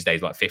what these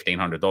days, like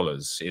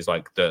 $1,500 is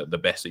like the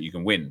best that you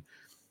can win.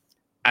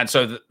 And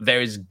so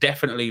there is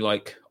definitely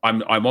like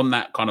I'm on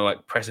that kind of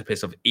like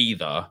precipice of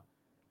either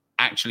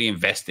actually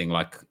investing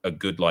like a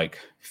good like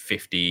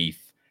 50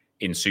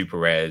 in super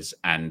rares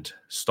and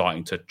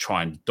starting to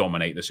try and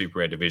dominate the super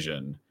rare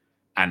division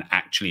and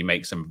actually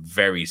make some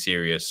very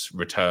serious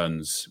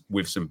returns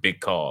with some big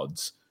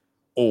cards,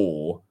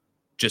 or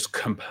just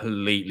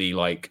completely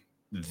like,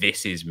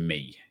 this is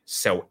me,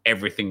 sell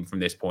everything from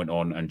this point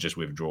on and just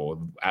withdraw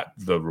at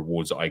the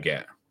rewards that I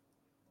get.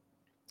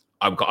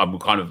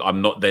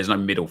 I'm not, there's no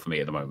middle for me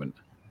at the moment.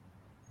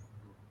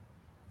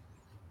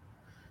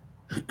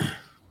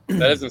 That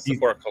doesn't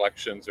support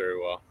collections very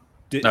well.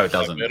 No, it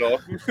doesn't.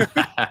 Middle.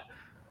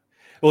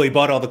 Well, he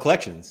bought all the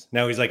collections.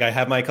 Now he's like, I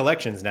have my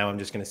collections. Now I'm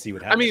just going to see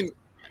what happens. I mean,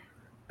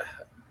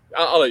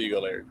 I'll let you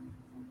go, Larry.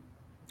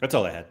 That's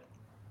all I had.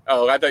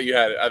 Oh, I thought you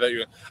had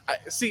it.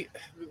 See,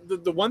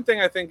 the one thing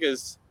I think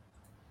is,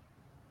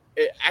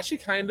 it actually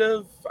kind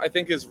of, I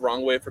think, is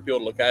wrong way for people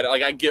to look at it.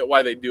 Like, I get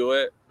why they do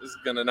it. It's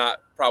going to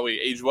not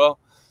probably age well.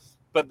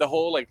 But the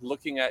whole, like,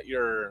 looking at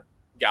your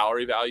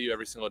gallery value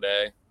every single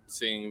day,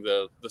 seeing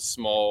the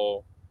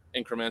small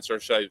increments,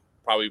 or should I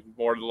probably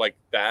more like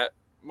that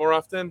more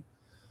often?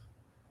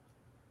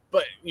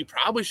 But you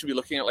probably should be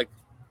looking at, like,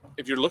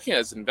 if you're looking at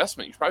it as an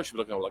investment, you probably should be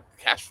looking at like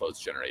cash flows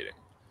generating.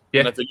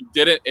 Yeah. And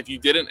if you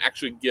didn't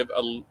actually give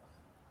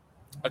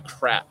a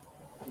crap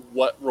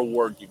what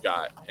reward you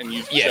got, and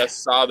you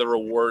just saw the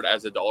reward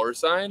as a dollar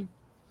sign,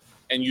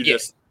 and you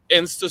just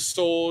insta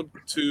sold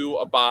to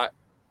a bot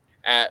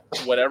at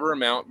whatever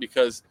amount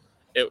because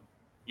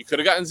you could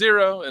have gotten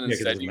zero, and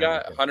instead you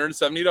got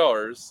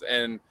 $170,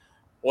 and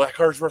well, that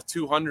card's worth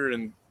 $200,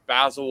 and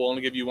Basel will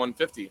only give you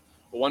 $150.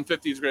 But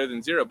 $150 is greater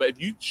than zero. But if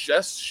you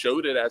just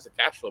showed it as a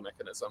cash flow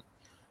mechanism,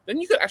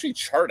 then you could actually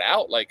chart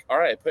out like, all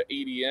right, I put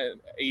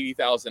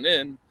 80,000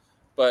 in,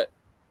 but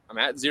I'm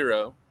at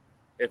zero.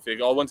 If it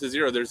all went to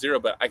zero, there's zero,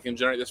 but I can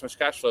generate this much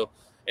cash flow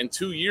in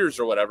 2 years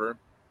or whatever.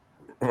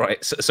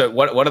 Right. So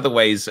one of the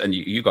ways, and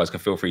you guys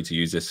can feel free to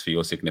use this for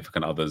your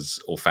significant others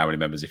or family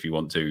members if you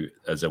want to,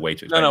 as a way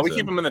to explain. No, we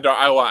keep them in the dark.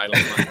 I lie.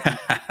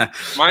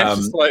 Mine's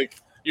just like,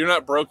 you're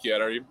not broke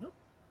yet, are you?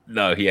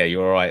 No, yeah,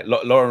 you're all right.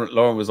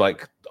 Lauren was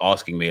like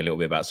asking me a little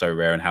bit about So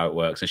Rare and how it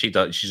works, and she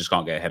just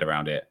can't get her head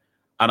around it.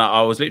 And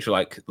I was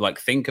literally like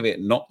think of it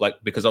not like,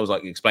 because I was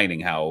like explaining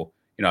how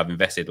I've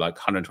invested like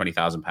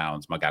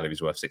 £120,000. My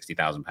gallery's worth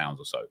 £60,000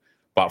 or so,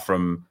 but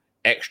from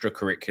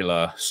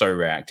extracurricular So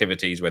Rare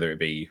activities, whether it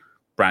be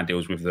brand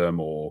deals with them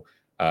or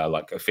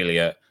like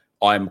affiliate,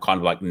 I'm kind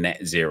of like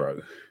net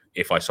zero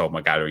if I sold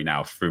my gallery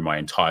now through my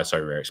entire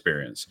So Rare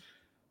experience.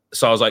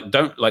 So I was like,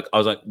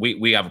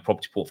 we have a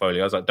property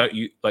portfolio. I was like,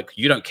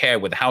 you don't care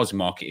where the housing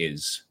market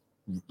is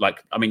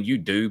like, I mean, you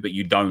do, but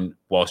you don't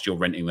whilst you're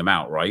renting them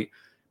out, right?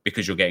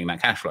 Because you're getting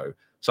that cash flow.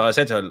 So I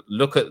said to her,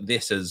 look at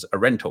this as a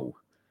rental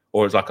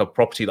or as like a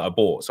property that I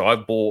bought. So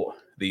I've bought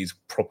these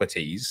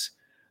properties.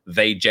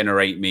 They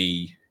generate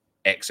me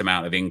X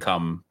amount of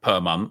income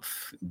per month,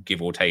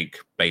 give or take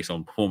based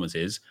on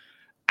performances.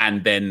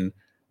 And then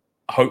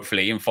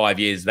hopefully in 5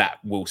 years that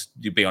will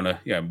be on a,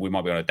 we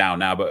might be on a down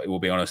now, but it will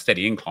be on a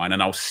steady incline,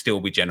 and I'll still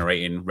be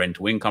generating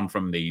rental income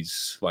from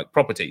these like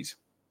properties.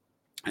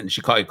 And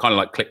she kind of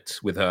like clicked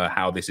with her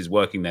how this is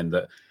working then,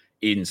 that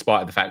in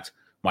spite of the fact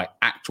my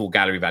actual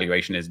gallery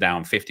valuation is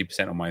down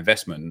 50% on my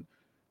investment,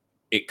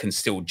 it can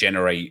still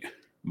generate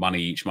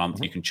money each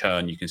month. You can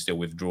churn, you can still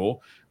withdraw,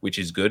 which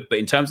is good. But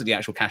in terms of the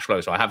actual cash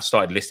flow, so I have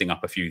started listing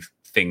up a few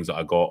things that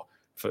I got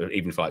for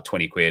even for like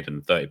 20 quid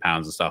and 30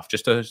 pounds and stuff,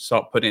 just to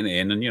start putting it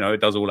in. And,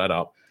 it does all add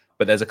up.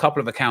 But there's a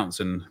couple of accounts,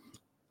 and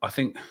I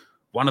think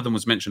one of them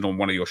was mentioned on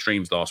one of your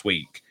streams last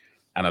week.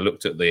 And I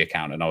looked at the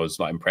account and I was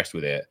like impressed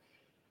with it.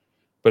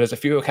 But there's a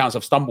few accounts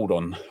I've stumbled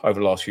on over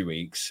the last few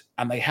weeks,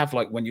 and they have,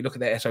 like, when you look at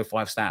their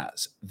SO5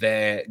 stats,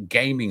 their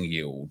gaming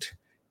yield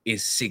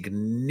is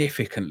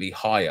significantly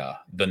higher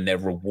than their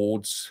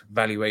rewards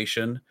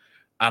valuation.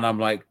 And I'm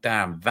like,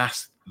 damn,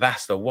 that's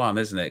the one,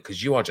 isn't it?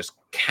 Because you are just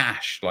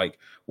cash. Like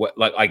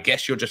I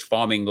guess you're just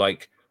farming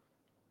like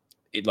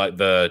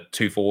the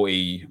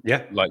 240,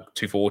 like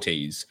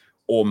 240s,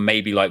 or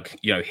maybe like,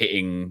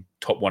 hitting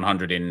top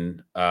 100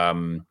 in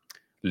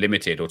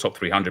limited or top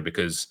 300,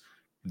 because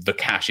the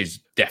cash is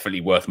definitely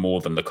worth more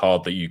than the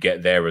card that you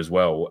get there as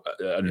well,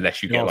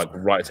 unless you get like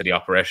right to the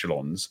upper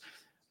echelons.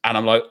 And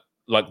I'm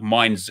like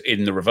mine's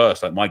in the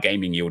reverse. Like my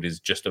gaming yield is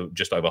just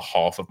over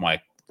half of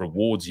my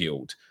rewards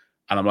yield.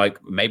 And I'm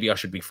like, maybe I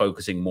should be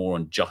focusing more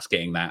on just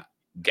getting that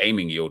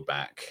gaming yield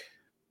back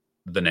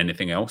than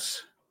anything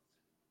else.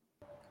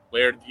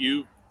 Laird,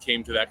 you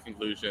came to that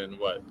conclusion,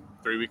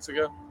 3 weeks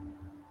ago?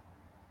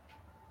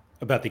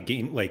 About the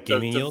gaming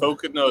yield?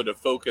 To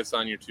focus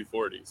on your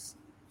 240s.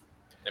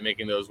 And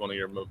making those one of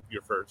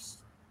your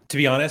first. To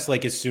be honest,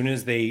 like as soon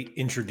as they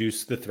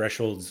introduced the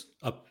thresholds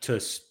up to,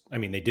 I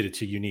mean, they did it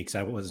to uniques.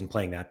 I wasn't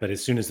playing that, but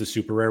as soon as the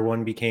super rare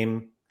one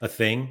became a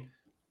thing,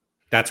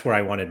 that's where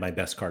I wanted my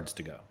best cards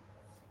to go.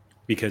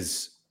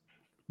 Because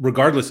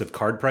regardless of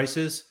card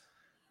prices,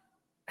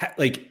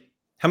 like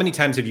how many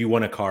times have you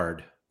won a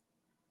card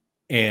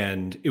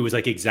and it was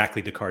like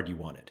exactly the card you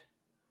wanted?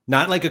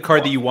 Not like a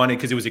card that you wanted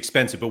because it was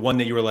expensive, but one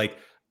that you were like,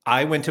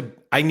 I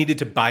needed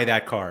to buy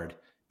that card,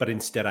 but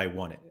instead I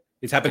won it.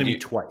 It's happened to me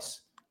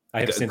twice.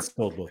 I have since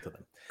sold both of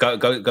them.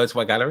 Go to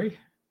my gallery,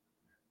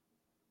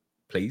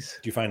 please.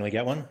 Did you finally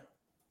get one?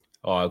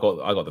 Oh, I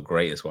got the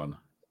greatest one.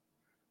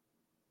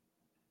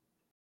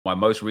 My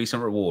most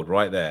recent reward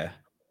right there.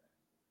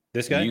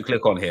 This guy? You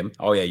click on him.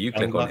 Oh yeah, you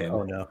click on him.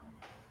 Oh no.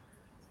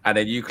 And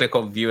then you click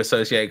on view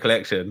associated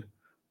collection.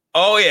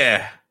 Oh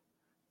yeah.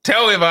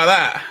 Tell me about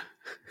that.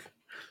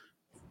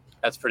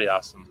 That's pretty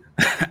awesome.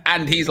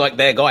 And he's like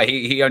their guy.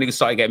 He only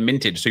started getting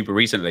minted super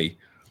recently.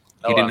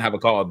 He didn't have a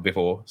card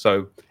before.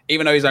 So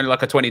even though he's only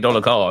like a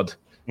 $20 card,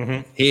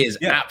 he is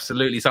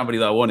absolutely somebody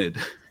that I wanted.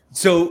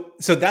 So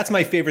that's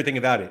my favorite thing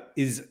about it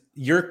is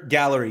your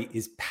gallery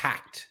is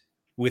packed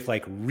with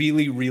like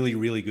really, really,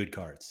 really good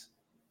cards.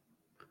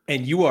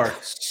 And you are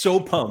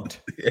so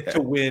pumped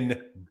to win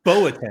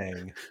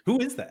Boateng. Who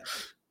is that?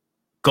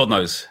 God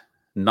knows.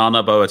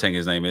 Nana Boateng,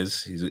 his name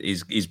is.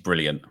 He's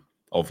brilliant,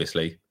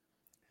 obviously.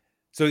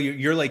 So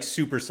you're like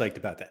super psyched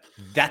about that.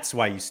 That's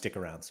why you stick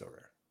around so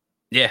rare.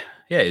 Yeah,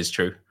 it's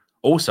true.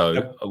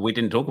 Also, we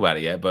didn't talk about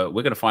it yet, but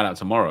we're going to find out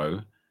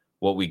tomorrow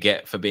what we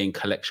get for being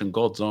collection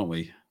gods, aren't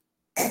we?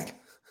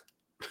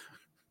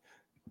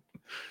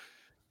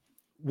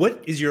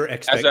 What is your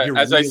expectation?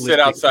 As I sit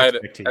outside,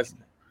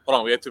 hold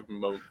on, we have to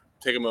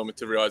take a moment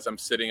to realize I'm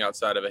sitting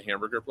outside of a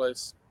hamburger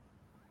place.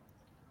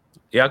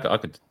 Yeah, I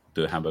could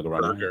do a hamburger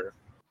right now.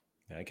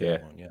 Yeah, I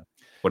could one, yeah.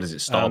 What is it,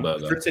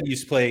 Starburger? Fritz said he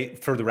used to play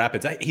for the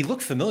Rapids. He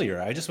looked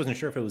familiar. I just wasn't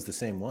sure if it was the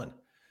same one.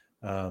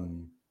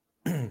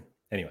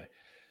 Anyway,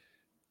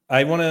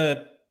 I want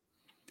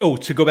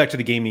to go back to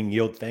the gaming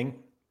yield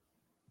thing.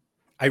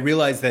 I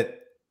realized that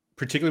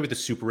particularly with the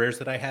super rares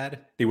that I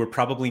had, they were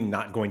probably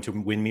not going to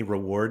win me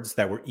rewards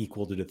that were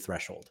equal to the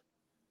threshold.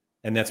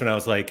 And that's when I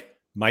was like,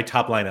 my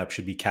top lineup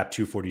should be cap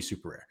 240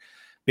 super rare.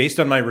 Based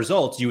on my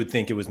results, you would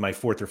think it was my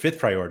fourth or fifth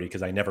priority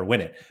because I never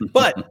win it.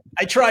 But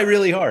I try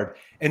really hard.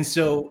 And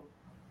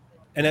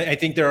I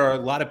think there are a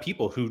lot of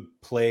people who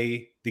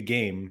play the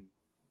game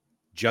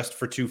just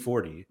for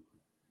 240.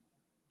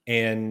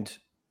 And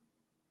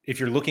if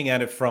you're looking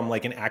at it from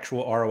like an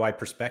actual ROI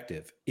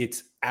perspective,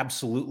 it's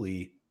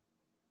absolutely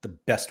the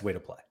best way to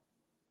play.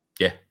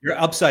 Yeah. Your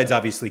upside's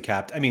obviously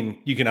capped. I mean,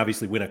 you can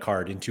obviously win a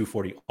card in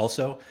 240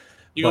 also.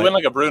 You can win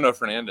like a Bruno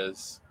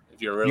Fernandes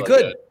if you're really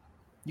good.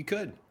 You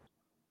could.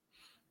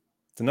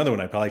 It's another one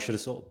I probably should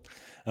have sold.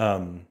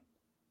 But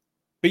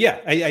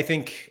yeah, I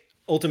think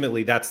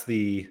ultimately that's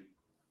where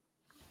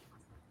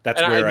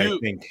I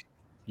think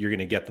you're going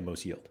to get the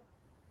most yield.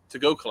 To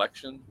go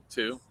collection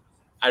too.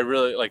 I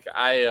really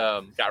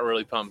got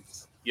really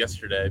pumped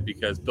yesterday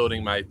because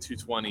building my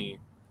 220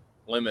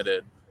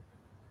 limited,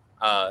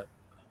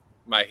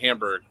 my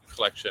Hamburg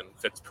collection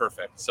fits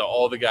perfect. So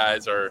all the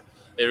guys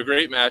they have a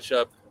great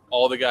matchup.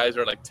 All the guys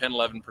are like 10,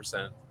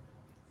 11%.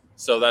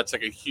 So that's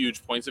like a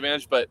huge points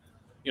advantage. But,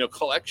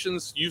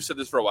 collections, you've said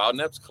this for a while,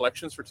 Neps,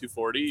 collections for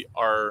 240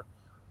 are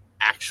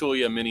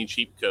actually a mini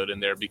cheat code in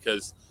there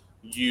because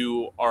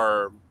you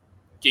are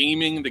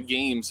gaming the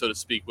game, so to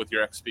speak, with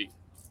your XP.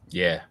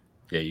 Yeah,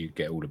 you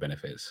get all the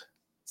benefits.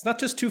 It's not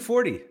just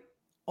 240.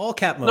 All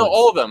cap modes. No,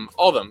 all of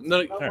them.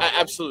 No, right.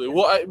 Absolutely.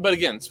 Well, but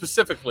again,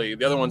 specifically,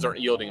 the other ones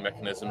aren't yielding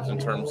mechanisms in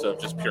terms of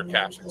just pure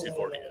cash like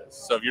 240 is.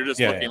 So if you're just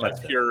looking like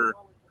pure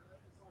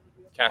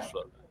cash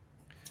flow.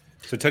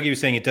 So Tuggy was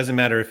saying it doesn't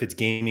matter if it's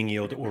gaming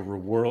yield or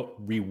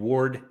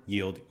reward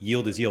yield.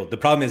 Yield is yield. The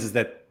problem is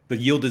that the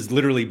yield is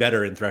literally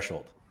better in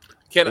Threshold.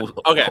 Okay.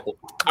 All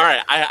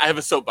right. I have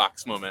a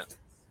soapbox moment.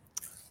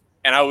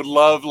 And I would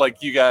love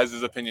you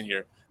guys' opinion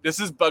here. This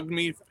has bugged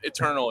me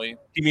eternally.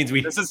 He means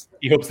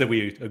he hopes that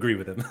we agree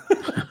with him.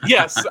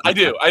 Yes, I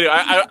do.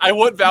 I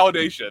want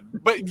validation.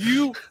 But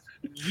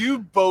you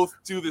both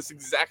do this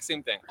exact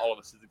same thing. All of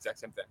us do the exact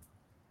same thing.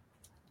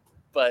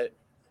 But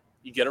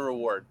you get a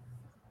reward.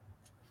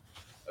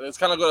 It's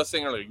kind of what I was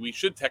saying earlier. We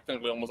should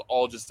technically almost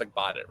all just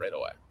bot it right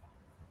away.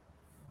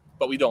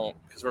 But we don't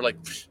because we're like,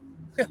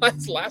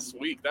 last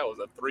week that was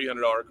a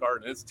 $300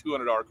 card and it's a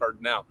 $200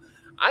 card now.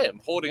 I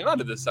am holding on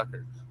to this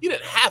sucker. You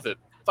didn't have it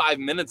 5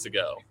 minutes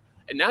ago,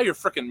 and now you're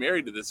freaking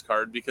married to this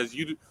card because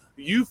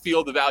you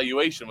feel the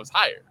valuation was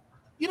higher.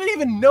 You didn't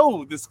even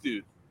know this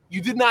dude.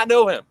 You did not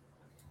know him,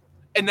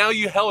 and now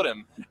you held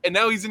him, and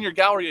now he's in your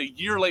gallery a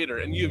year later,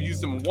 and you have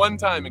used him one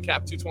time in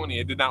Cap 220.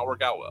 It did not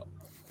work out well.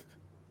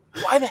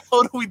 Why the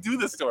hell do we do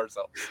this to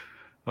ourselves?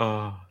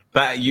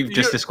 That you've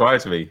just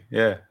described to me.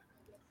 Yeah.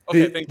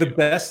 Okay. Thank you.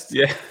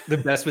 The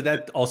best with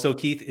that also,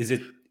 Keith, is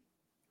it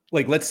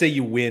let's say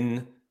you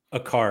win a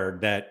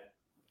card that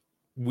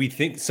we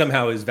think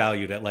somehow is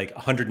valued at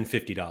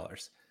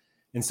 $150,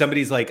 and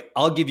somebody's like,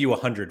 "I'll give you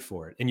 $100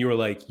 for it," and you were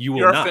like, "You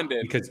will not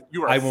offended. because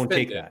I won't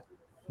take that."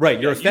 Right?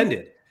 You're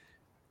offended.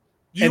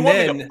 You want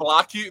me to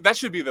block you? That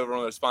should be one of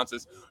the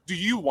responses. Do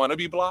you want to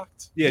be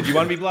blocked? Yeah. Do you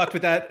want to be blocked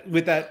with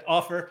that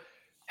offer?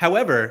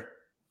 However,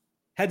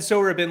 had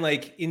Sora been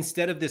like,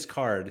 instead of this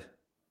card,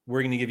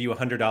 we're going to give you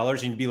 $100,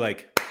 and you'd be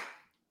like,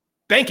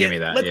 "Bank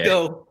it, let's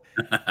go."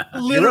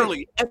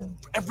 Literally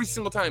every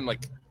single time,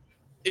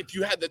 if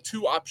you had the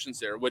two options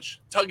there, which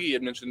Tuggy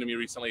had mentioned to me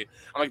recently,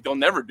 I'm like, they'll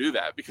never do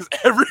that because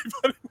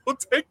everybody will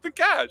take the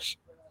cash.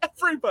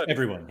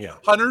 Everyone, yeah.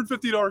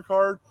 $150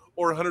 card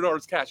or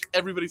 $100 cash.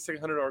 Everybody's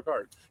taking $100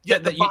 card. Yeah,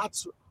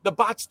 the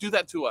bots do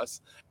that to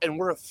us, and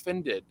we're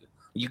offended.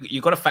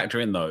 You got to factor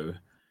in though,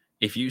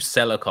 if you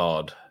sell a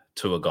card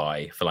to a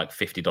guy for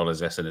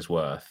 $50 less than it's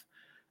worth,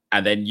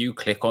 and then you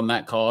click on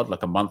that card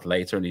a month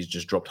later and he's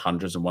just dropped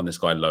hundreds and won this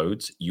guy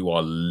loads, you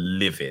are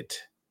livid.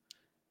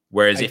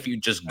 Whereas if you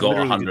just got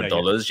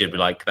 $100, you'd be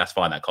like, that's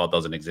fine, that card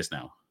doesn't exist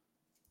now.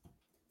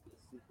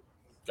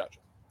 Gotcha.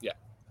 Yeah.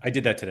 I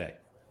did that today.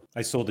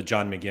 I sold to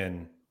John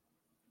McGinn,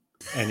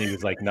 and he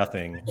was like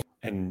nothing,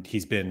 and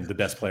he's been the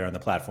best player on the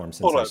platform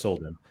since I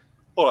sold him.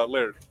 Hold on,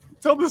 Laird.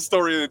 Tell the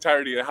story in the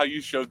entirety of how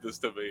you showed this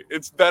to me.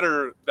 It's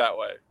better that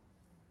way.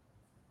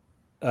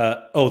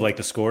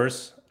 The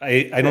scores?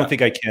 I don't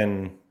think I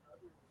can.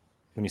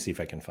 Let me see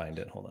if I can find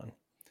it. Hold on.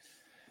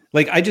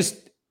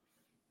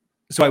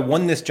 So I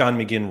won this John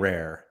McGinn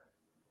rare,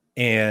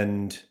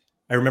 and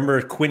I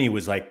remember Quinny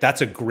was like, "That's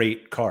a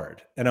great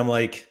card," and I'm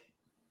like,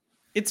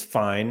 "It's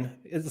fine.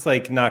 It's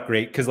not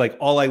great because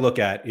all I look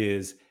at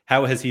is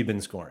how has he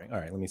been scoring." All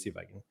right, let me see if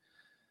I can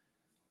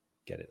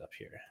get it up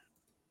here.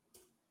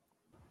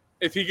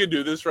 If he could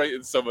do this right,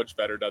 it's so much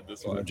better done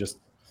this way. I'm just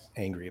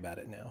angry about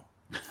it now.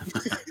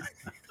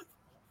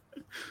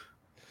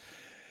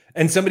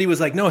 And somebody was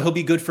like, "No, he'll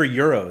be good for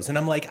Euros," and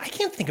I'm like, "I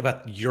can't think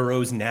about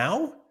Euros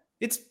now.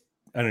 It's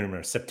I don't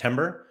remember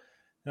September."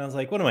 And I was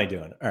like, "What am I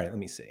doing?" All right, let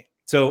me see.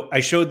 So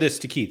I showed this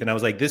to Keith, and I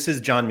was like, "This is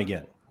John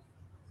McGinn."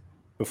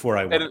 Before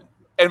I won.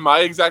 And my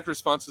exact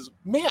response is,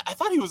 "Man, I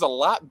thought he was a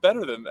lot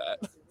better than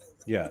that."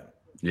 Yeah.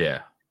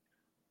 Yeah.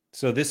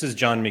 So this is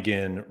John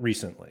McGinn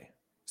recently,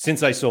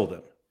 since I sold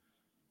him.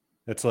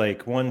 That's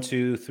 1,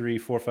 2, 3,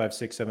 4, 5,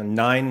 6, 7,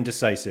 9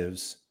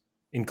 decisives,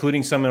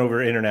 including some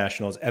over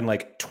internationals, and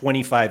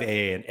 25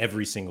 AA in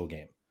every single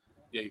game.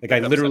 Yeah, I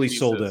literally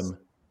sold him.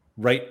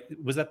 Right?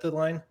 Was that the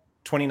line?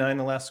 29,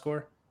 the last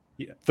score?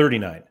 Yeah,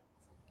 39.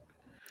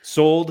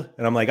 Sold,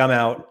 and I'm like, I'm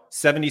out.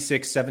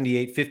 76,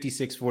 78,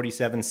 56,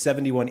 47,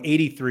 71,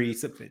 83.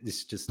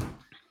 It's just...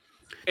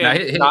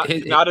 And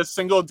not a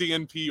single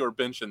DNP or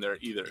bench in there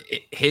either.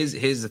 Here's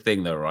the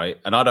thing, though, right?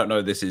 And I don't know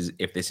if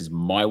this is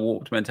my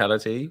warped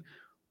mentality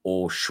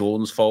or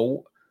Sean's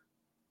fault,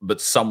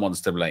 but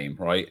someone's to blame,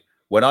 right?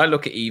 When I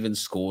look at even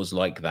scores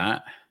like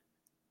that,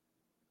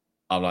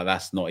 I'm like,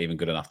 that's not even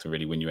good enough to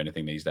really win you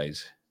anything these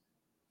days.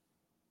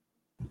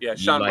 Yeah,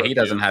 Sean. He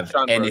doesn't have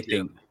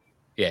anything.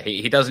 Yeah,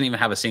 he doesn't even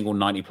have a single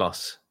 90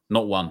 plus,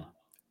 not one.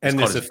 And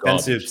this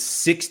offensive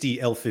 60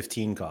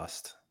 L15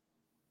 cost.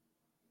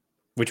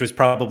 which was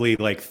probably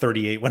like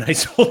 38 when I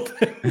sold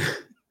them.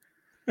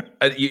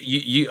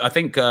 I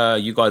think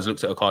you guys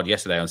looked at a card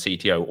yesterday on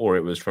CTO, or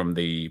it was from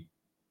the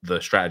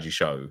strategy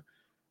show,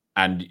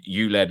 and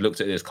you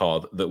looked at this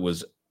card that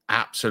was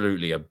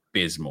absolutely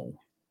abysmal,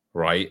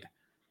 right?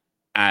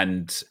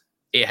 And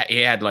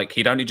he had like,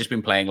 he'd only just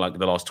been playing like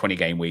the last 20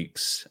 game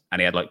weeks, and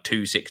he had like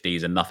 2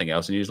 60s and nothing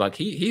else, and he was like,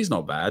 he's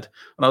not bad.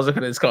 And I was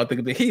looking at this card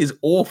thinking, he is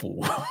awful.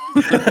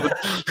 I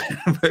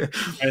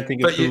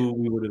think of who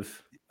we would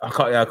have. I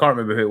can't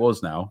remember who it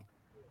was now.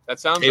 That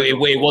sounds. It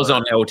was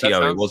on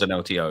LTO. It was an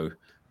LTO.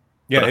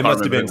 Yeah, it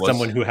must have been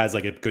someone who has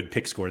like a good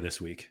pick score this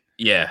week.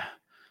 Yeah.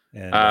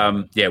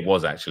 And, yeah, it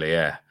was actually,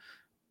 yeah.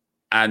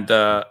 And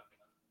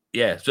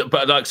yeah, so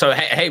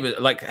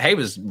Hay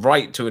was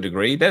right to a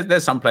degree.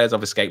 There's some players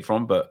I've escaped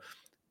from, but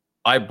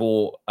I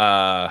bought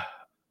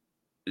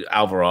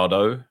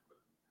Alvarado,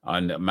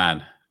 and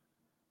man,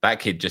 that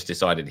kid just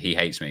decided he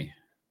hates me.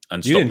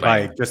 And you didn't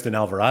playing. buy just an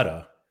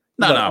Alvarado.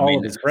 No, I mean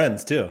of his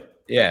friends too.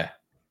 Yeah,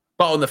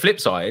 but on the flip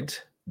side,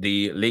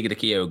 the Liga de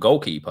Quito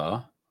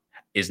goalkeeper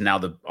is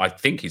now I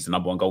think he's the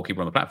number 1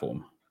 goalkeeper on the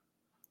platform.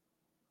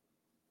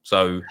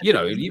 So,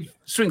 it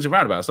swings and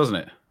roundabouts, doesn't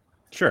it?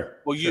 Sure.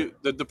 Well,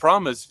 the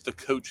problem is the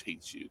coach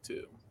hates you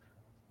too.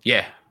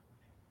 Yeah.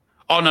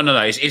 Oh, no.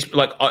 It's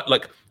like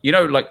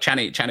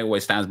Channy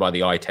always stands by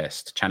the eye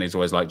test. Channy's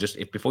always like,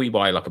 before you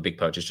buy like a big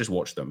purchase, just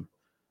watch them.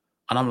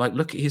 And I'm like,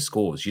 look at his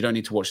scores. You don't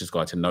need to watch this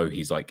guy to know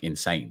he's like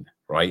insane,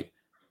 right?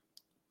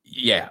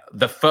 Yeah.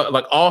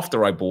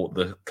 After I bought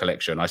the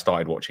collection, I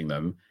started watching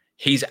them.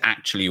 He's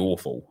actually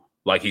awful.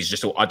 Like he's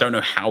just, I don't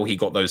know how he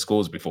got those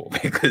scores before,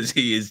 because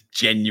he is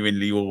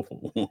genuinely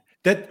awful.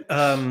 That,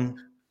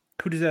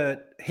 who did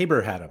that?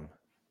 Haber had him.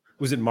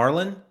 Was it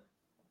Marlon?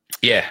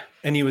 Yeah.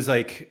 And he was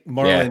like,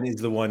 Marlon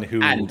is the one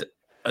who, and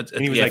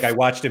he was like, I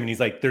watched him, and he's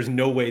like, there's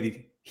no way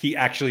that he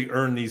actually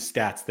earned these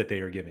stats that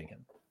they are giving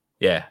him.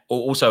 Yeah.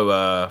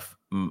 Also,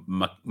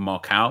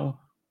 Marcal,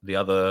 the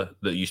other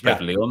that used to play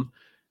for Leon,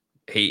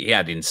 he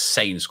had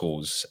insane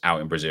scores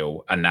out in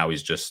Brazil, and now he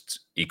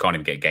can't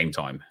even get game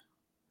time.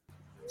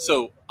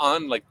 So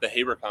on like the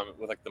Haber comment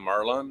with like the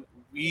Marlon,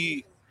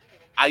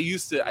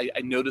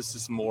 I noticed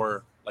this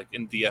more like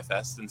in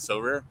DFS than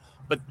Silver,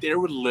 but there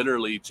would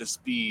literally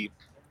just be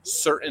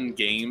certain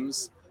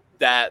games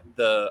that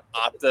the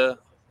Opta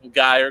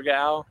guy or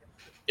gal,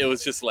 it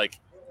was just like,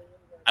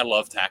 I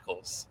love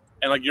tackles.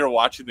 And like you're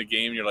watching the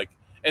game, you're like,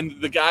 and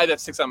the guy that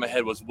sticks out in my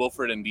head was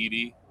Wilfred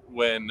Ndidi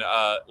when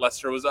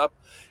Leicester was up.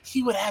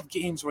 He would have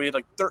games where he had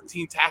like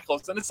 13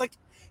 tackles, and it's like,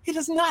 he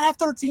does not have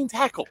 13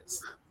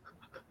 tackles.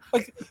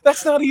 Like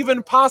that's not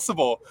even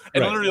possible.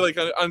 And literally, like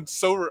on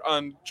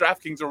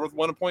DraftKings or with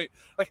 1 point,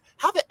 like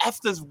how the F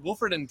does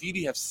Wilfred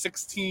Ndidi have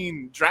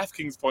 16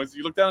 DraftKings points?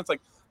 You look down, it's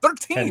like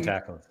 13. 10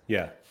 tackles.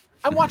 Yeah.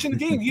 I'm watching the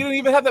game. He didn't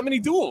even have that many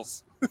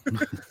duels.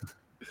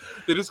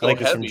 They just go I like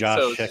this heavy. from Josh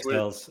So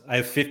Shextells. I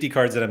have 50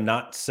 cards that I'm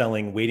not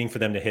selling, waiting for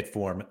them to hit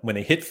form. When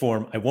they hit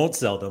form, I won't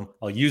sell them.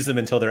 I'll use them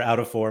until they're out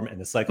of form, and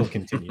the cycle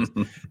continues.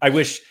 I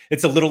wish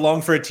it's a little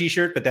long for a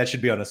t-shirt, but that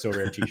should be on a So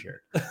Rare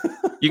t-shirt.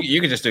 You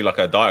could just do like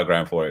a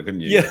diagram for it,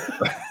 couldn't you? Yeah.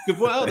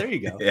 Well, there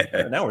you go.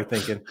 Yeah. Now we're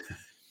thinking.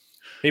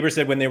 Haber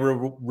said when they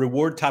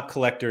reward top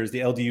collectors, the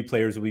LDU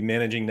players will be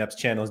managing Nep's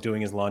channels,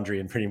 doing his laundry,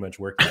 and pretty much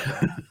working.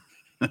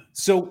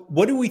 So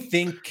what do we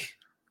think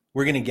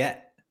we're going to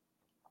get?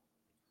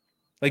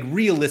 Like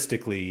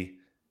realistically,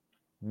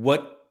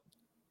 what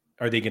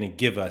are they going to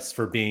give us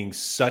for being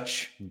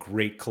such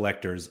great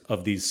collectors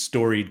of these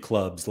storied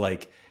clubs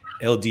like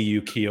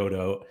LDU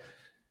Quito,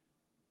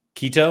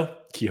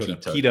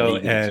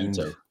 and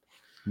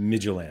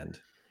Midtjylland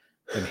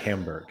and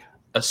Hamburg?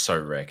 A So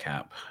Rare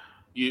cap.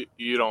 You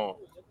don't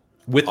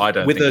with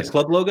a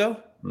club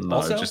logo? No,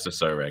 also? Just a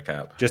So Rare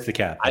cap. Just the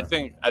cap. I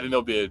think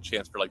there'll be a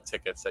chance for like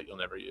tickets that you'll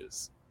never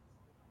use.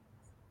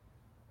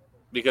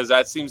 Because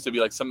that seems to be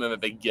like something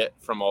that they get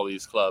from all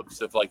these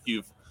clubs. If like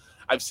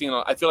I feel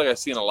like I've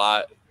seen a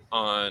lot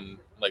on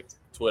like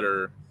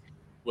Twitter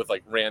with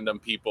like random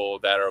people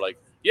that are like,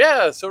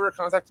 yeah, Silver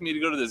contacted me to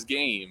go to this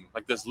game,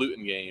 like this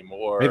Luton game,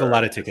 or they have a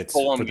lot of tickets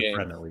for the game.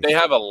 They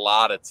have a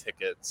lot of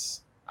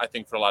tickets, I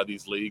think, for a lot of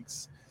these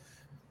leagues.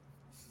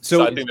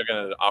 So I think they're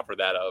going to offer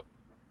that up.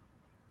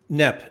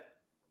 Nep,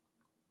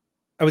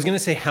 I was going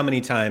to say how many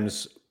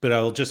times, but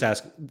I'll just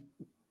ask,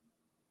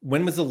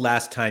 when was the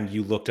last time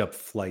you looked up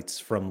flights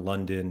from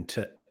London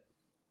to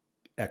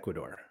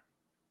Ecuador?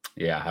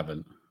 Yeah, I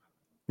haven't.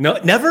 No,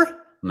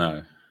 never?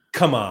 No.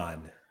 Come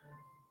on.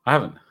 I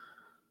haven't.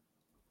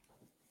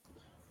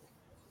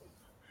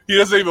 He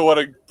doesn't even want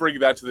to bring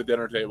that to the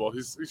dinner table.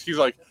 He's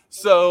like,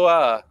 so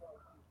I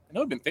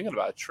know I've been thinking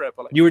about a trip.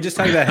 Like, you were just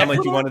talking about how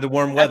much you wanted the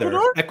warm weather.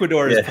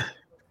 Ecuador is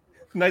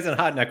nice and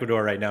hot in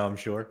Ecuador right now, I'm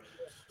sure.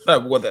 No,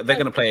 well, they're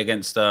going to play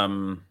against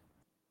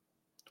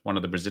one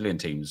of the Brazilian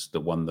teams that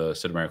won the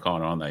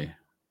Sudamericana, aren't they?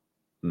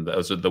 And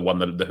those are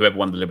whoever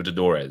won the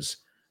Libertadores,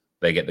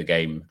 they get the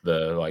game.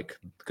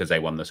 Because they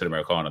won the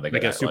Sudamericana, they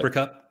get a Super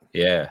Cup.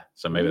 Yeah,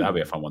 so maybe that'll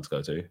be a fun one to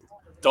go to.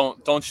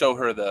 Don't show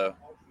her the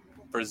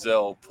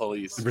Brazil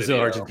police. The Brazil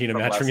Argentina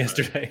match from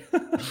yesterday.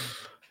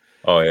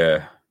 Oh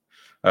yeah.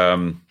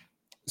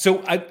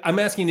 So I'm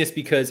asking this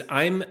because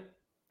I'm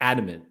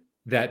adamant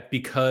that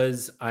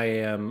because I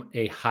am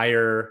a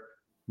higher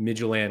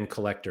Midtjylland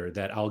collector,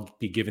 that I'll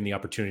be given the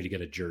opportunity to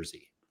get a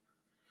jersey,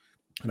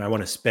 and I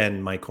want to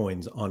spend my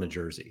coins on a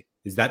jersey.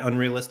 Is that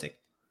unrealistic?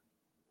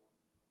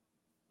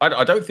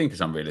 I don't think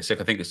it's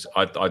unrealistic. I think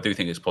I do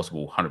think it's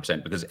possible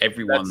 100% because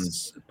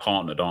everyone's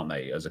partnered, aren't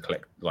they? As a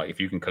collect, like if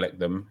you can collect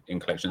them in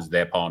collections,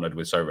 they're partnered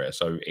with SoRare.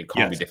 So it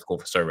can't be difficult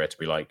for SoRare to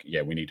be like,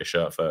 yeah, we need a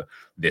shirt for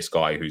this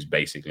guy who's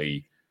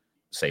basically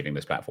saving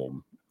this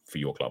platform for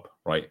your club,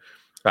 right?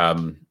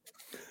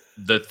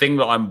 The thing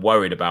that I'm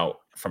worried about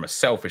from a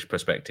selfish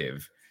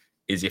perspective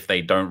is if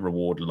they don't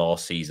reward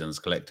last season's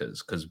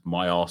collectors, because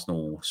my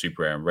Arsenal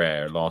super rare and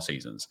rare last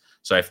season's.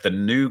 So if the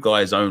new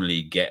guys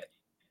only get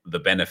the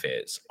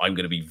benefits, I'm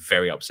going to be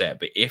very upset.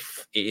 But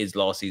if it is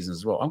last season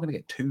as well, I'm going to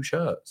get 2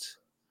 shirts.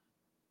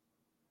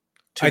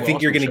 I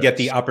think you're going to get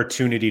the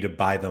opportunity to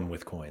buy them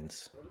with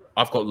coins.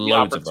 I've got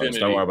loads of those.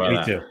 Don't worry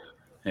about that. Me too.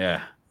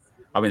 Yeah.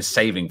 I've been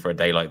saving for a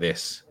day like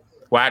this.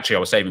 Well, actually, I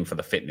was saving for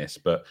the fitness,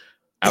 but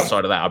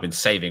outside of that, I've been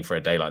saving for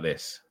a day like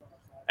this.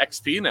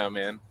 XP now,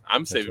 man.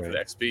 I'm saving for the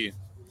XP.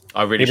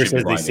 I really Neighbor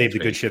says they saved the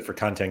good shit for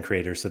content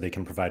creators so they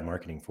can provide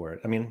marketing for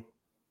it. I mean,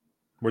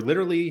 we're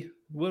literally,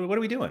 what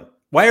are we doing?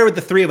 Why are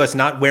the 3 of us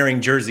not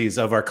wearing jerseys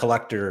of our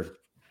collector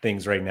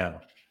things right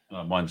now?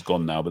 Mine's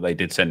gone now, but they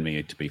did send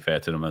me, to be fair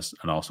to them,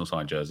 an Arsenal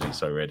signed jersey,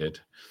 so I did.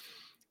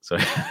 So,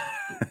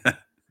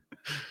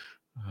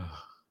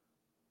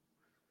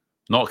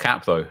 not a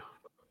cap though.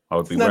 I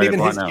would be not even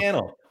right his now.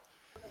 channel.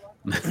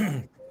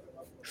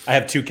 I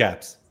have 2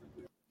 caps.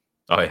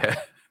 Oh yeah.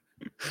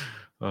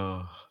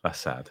 Oh, that's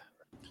sad.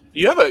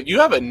 You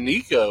have a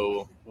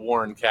Nico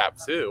worn cap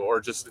too,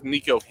 or just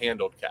Nico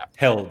handled cap?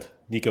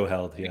 Nico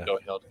held, yeah. Nico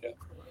held cap.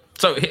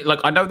 So, like,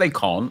 I know they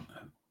can't,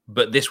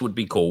 but this would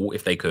be cool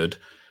if they could,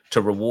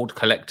 to reward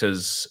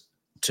collectors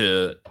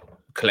to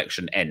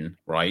collection N,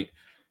 right?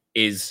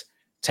 Is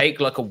take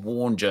like a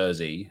worn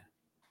jersey,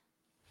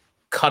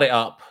 cut it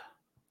up,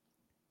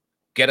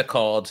 get a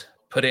card,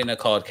 put it in a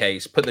card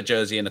case, put the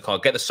jersey in the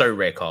card, get the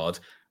SoRare card.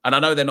 And I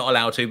know they're not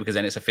allowed to because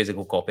then it's a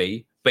physical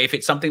copy. But if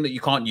it's something that you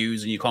can't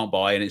use and you can't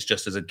buy and it's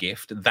just as a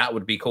gift, that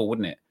would be cool,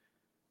 wouldn't it?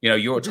 You know,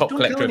 you're a top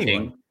collector of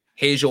thing.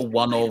 Here's your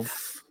one of,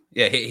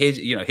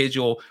 here's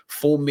your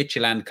full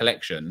Midtjylland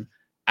collection.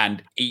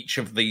 And each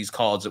of these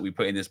cards that we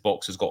put in this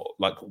box has got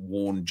like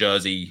worn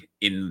jersey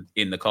in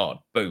the card.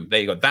 Boom, there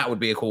you go. That would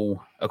be a cool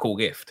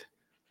gift.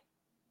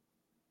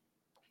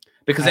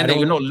 Because then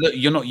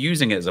you're not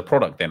using it as a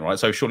product then, right?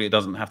 So surely it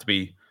doesn't have to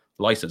be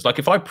licensed. Like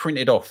if I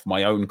printed off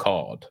my own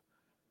card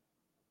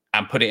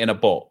and put it in a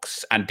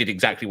box and did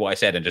exactly what I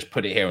said and just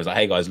put it here and was like,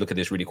 hey guys, look at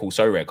this really cool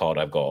SoRare card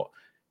I've got.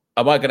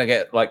 Am I going to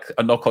get like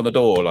a knock on the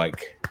door,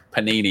 like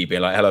Panini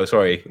being like, hello,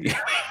 sorry,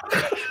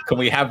 can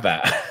we have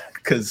that?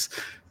 Because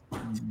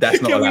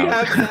that's not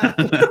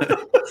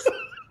allowed.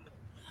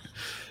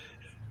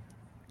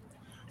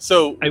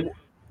 So I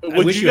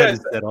wish you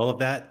hadn't said all of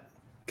that,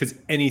 because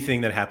anything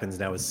that happens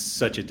now is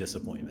such a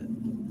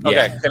disappointment.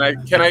 Okay, yeah.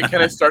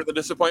 Can I start the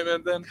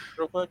disappointment then,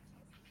 real quick?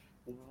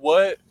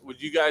 What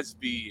would you guys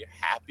be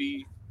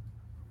happy,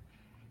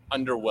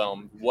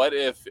 underwhelmed? What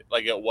if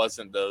like it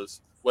wasn't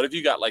those? What if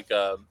you got like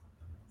a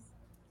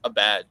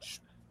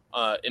badge,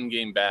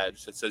 in-game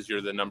badge that says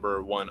you're the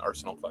 #1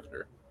 Arsenal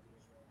collector,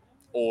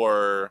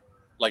 or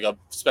like a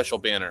special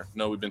banner?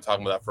 No, we've been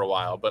talking about that for a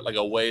while, but like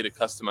a way to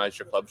customize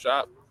your club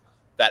shop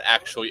that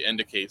actually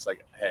indicates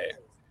like, hey.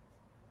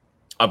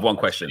 I have one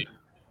question.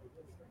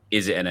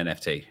 Is it an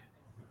NFT?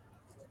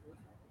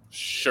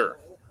 Sure.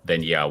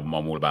 Then yeah, I'm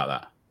all about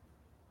that.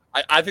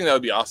 I think that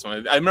would be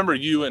awesome. I remember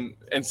you and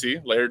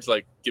NC Laird's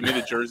like, give me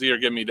the jersey or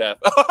give me death.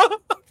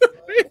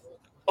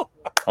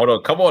 Hold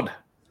on, come on.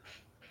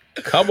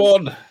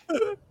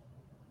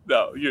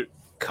 No, you.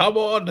 Come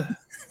on.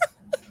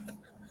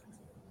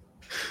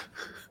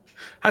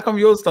 How come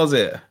yours does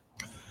it?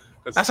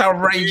 That's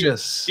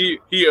outrageous.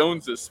 He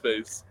owns this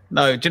space.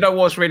 No, do you know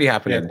what's really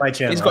happening?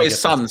 Yeah, he's got his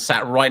son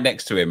sat right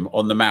next to him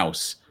on the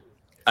mouse.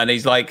 And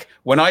he's like,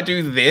 when I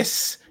do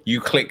this,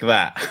 you click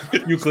that.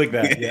 You click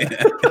that, yeah.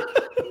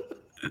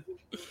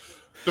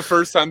 The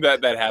first time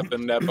that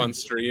happened up on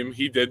stream,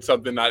 he did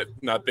something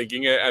not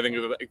thinking it. I think it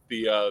was like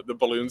the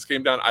balloons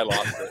came down. I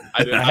lost it.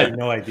 I had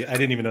no idea. I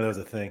didn't even know that was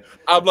a thing.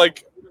 I'm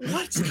like,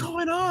 what's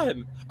going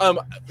on?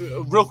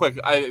 Real quick,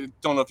 I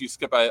don't know if you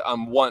skip. I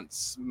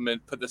once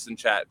put this in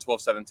chat.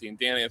 1217.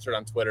 Dan answered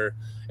on Twitter.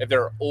 If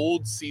there are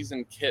old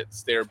season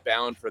kits, they're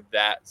bound for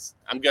that.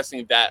 I'm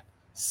guessing that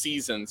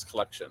season's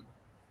collection.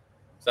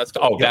 So that's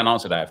cool. Dan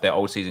answered that. If they're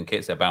old season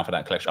kits, they're bound for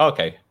that collection. Oh,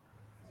 okay.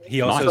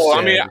 He also so, said,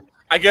 I mean,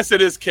 I guess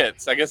it is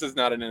kits. I guess it's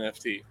not an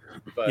NFT.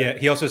 But. Yeah,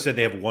 he also said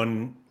they have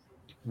one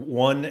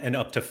and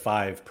up to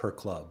 5 per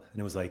club, and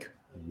it was like,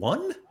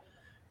 1?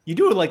 You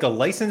do like a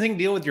licensing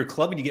deal with your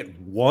club and you get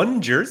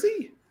 1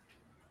 jersey?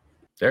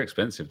 They're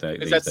expensive.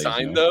 Is that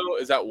signed though?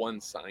 Is that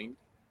one signed?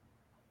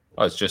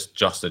 Oh, it's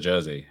just a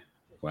jersey.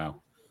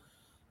 Wow.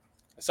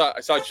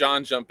 I saw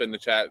John jump in the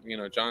chat. You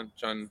know, John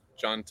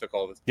took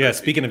all this. Yeah,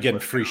 speaking of getting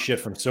free shit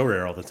from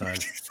Sorare all the time.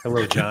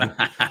 Hello, John.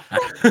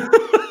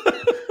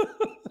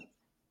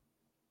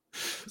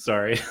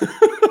 Sorry.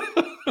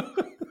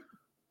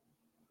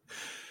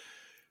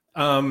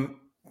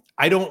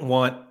 I don't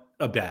want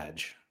a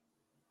badge.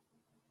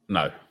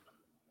 No.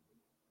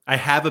 I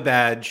have a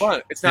badge.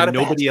 But it's not that a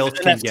nobody badge. else It's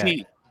can an NFT.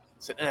 get.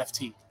 It's an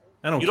NFT.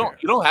 I don't You care.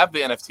 don't have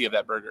the NFT of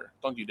that burger.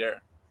 Don't you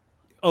dare.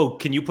 Oh,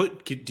 do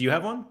you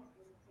have one?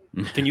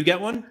 Can you get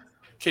one?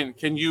 Can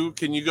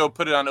you go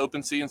put it on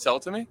OpenSea and sell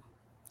it to me?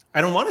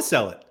 I don't want to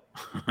sell it.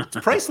 It's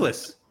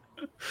priceless.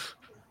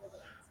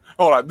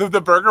 Hold on,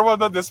 the burger one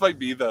though. This might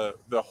be the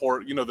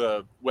horror. You know,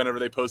 the whenever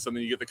they post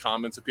something, you get the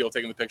comments of people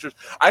taking the pictures.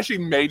 I actually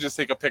may just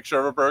take a picture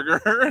of a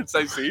burger and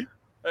say, "See."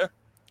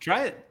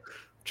 Try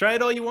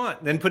it all you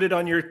want. Then put it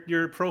on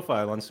your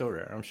profile on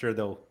Sorare. I'm sure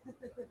they'll.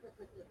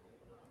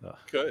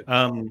 Good.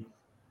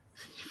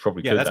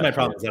 Probably Yeah, could, that's my actually.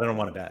 problem. Is I don't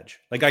want a badge.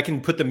 Like I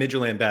can put the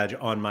Midgeland badge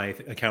on my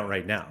account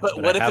right now. But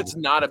I what if have it's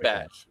one. not a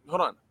badge?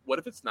 Hold on. What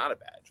if it's not a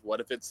badge? What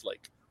if it's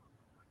like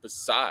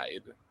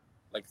beside,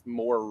 like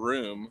more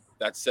room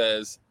that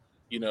says,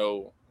 you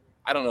know,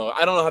 I don't know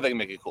how they can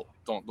make it cool.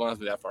 Don't have to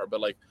be that far, but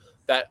like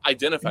that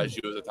identifies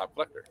you as a top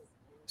collector.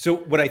 So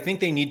what I think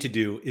they need to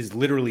do is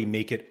literally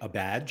make it a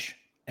badge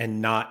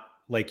and not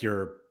like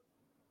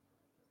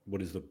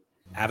what is the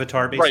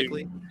avatar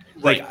basically?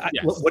 Right. Like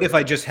Yes. what if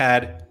I just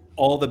had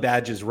all the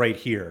badges right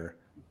here?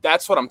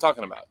 That's what I'm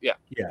talking about. Yeah.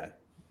 Yeah.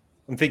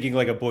 I'm thinking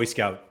like a Boy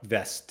Scout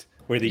vest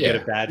where they get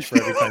Yeah. a badge for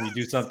every time you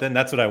do something.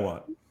 That's what I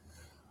want.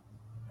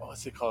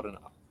 What's it called?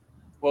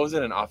 What was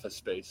it in Office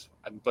Space?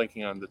 I'm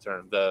blanking on the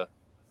term. The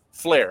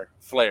flare.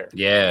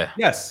 Yeah.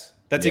 Yes.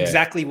 That's Yeah.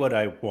 exactly what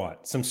I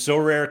want. Some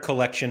Sorare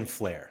collection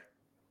flair.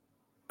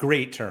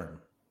 Great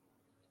term.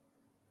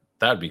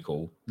 That'd be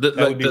cool. That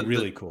would be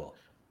really cool.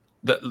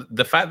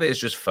 The fact that it's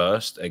just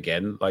first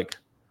again, like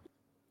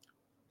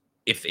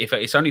if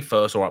it's only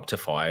first or up to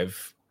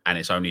 5 and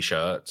it's only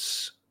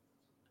shirts,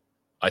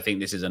 I think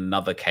this is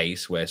another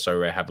case where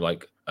Sorare have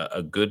like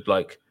a good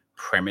like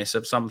premise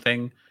of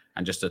something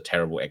and just a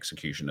terrible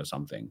execution of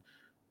something.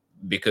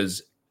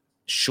 Because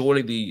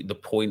surely the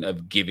point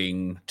of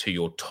giving to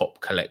your top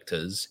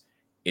collectors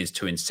is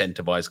to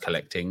incentivize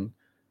collecting,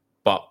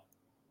 but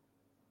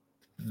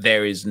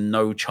there is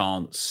no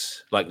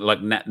chance like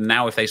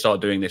now if they start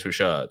doing this with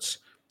shirts,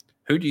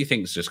 who do you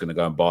think is just going to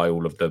go and buy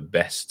all of the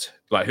best?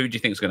 Like, who do you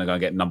think is going to go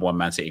and get number 1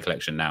 Man City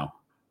collection now?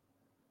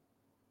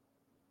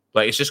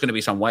 Like, it's just going to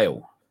be some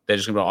whale. They're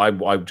just going to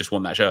be like, I just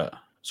want that shirt,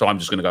 so I'm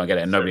just going to go and get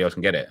it, and nobody else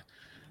can get it.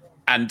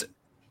 And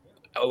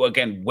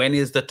again, when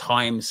is the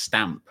time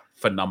stamp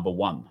for number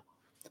 1?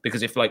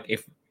 Because if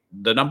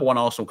the number 1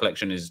 Arsenal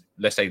collection is,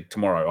 let's say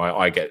tomorrow,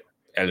 I get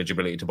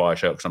eligibility to buy a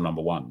shirt because I'm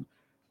number 1,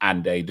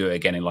 and they do it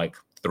again in like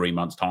 3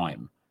 months'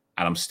 time,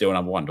 and I'm still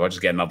number 1, do I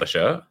just get another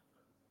shirt?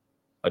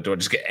 Or do I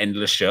just get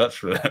endless shirts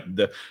for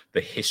the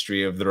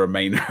history of the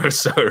remainder of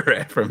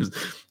Sorare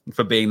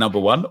for being number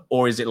 1?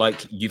 Or is it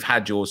like you've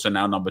had yours, so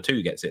now number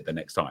 2 gets it the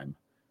next time?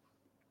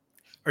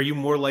 Are you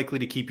more likely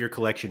to keep your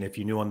collection if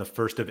you knew on the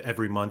first of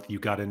every month you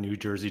got a new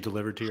jersey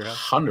delivered to your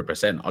house?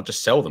 100%. I'll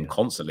just sell them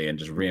constantly and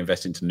just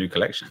reinvest into new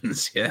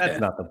collections. Yeah, That's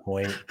not the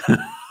point.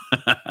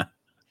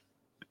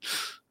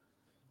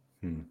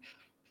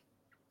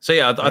 So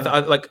yeah,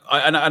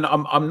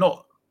 I'm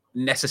not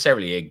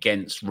necessarily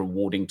against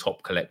rewarding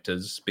top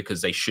collectors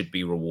because they should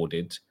be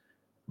rewarded,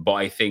 but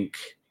I think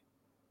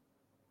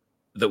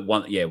that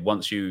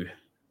once you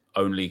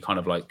only kind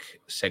of like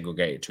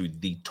segregate it to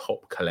the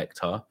top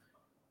collector,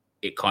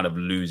 it kind of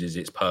loses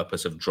its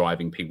purpose of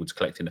driving people to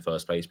collect in the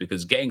first place.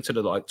 Because getting to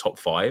the like top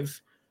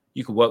 5,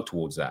 you could work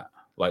towards that.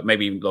 Like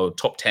maybe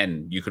top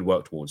 10, you could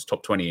work towards.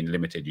 Top 20 in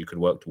limited, you could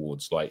work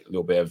towards. Like a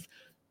little bit of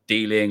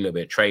dealing, a little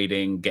bit of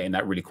trading, getting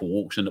that really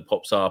cool auction that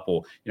pops up,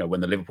 or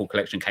when the Liverpool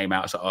collection came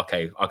out, it's like,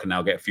 okay, I can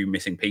now get a few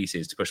missing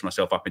pieces to push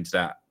myself up into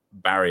that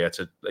barrier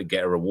to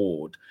get a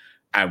reward.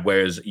 And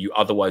whereas you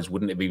otherwise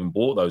wouldn't have even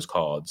bought those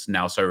cards,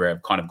 now Sorare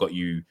have kind of got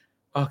you,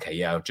 okay,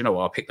 yeah, do you know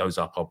what? I'll pick those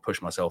up, I'll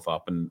push myself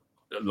up, and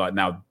like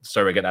now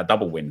Sorare get that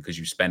double win because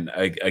you spent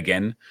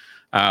again.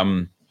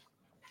 But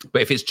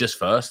if it's just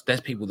first,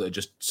 there's people that are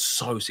just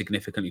so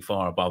significantly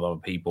far above other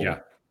people. Yeah.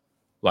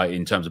 Like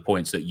in terms of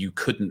points that you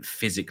couldn't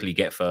physically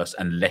get first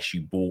unless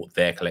you bought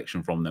their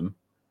collection from them.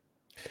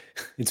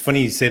 It's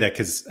funny you say that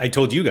because I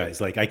told you guys,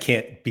 like, I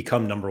can't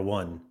become number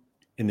 1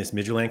 in this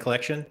Midgeland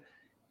collection.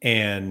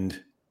 And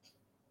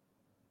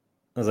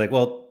I was like,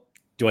 well,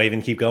 do I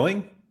even keep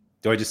going?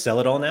 Do I just sell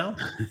it all now?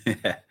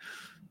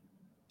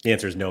 The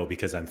answer is no,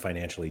 because I'm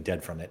financially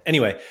dead from it.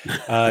 Anyway,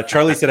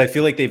 Charlie said, I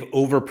feel like they've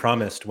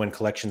overpromised when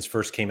collections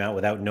first came out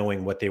without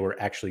knowing what they were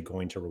actually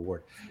going to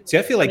reward. See,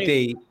 I feel like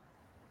they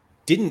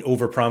didn't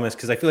overpromise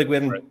because I feel like we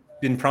haven't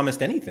been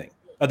promised anything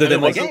other than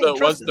like, hey,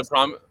 wasn't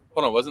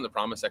the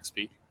promise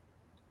XP?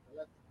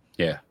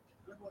 Yeah.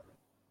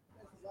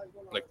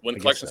 Like when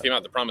collections came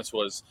out, the promise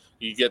was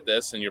you get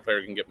this and your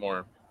player can get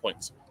more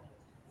points.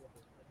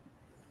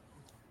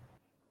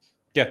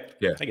 Yeah,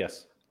 I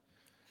guess.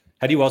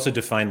 How do you also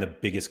define the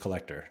biggest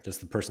collector? Just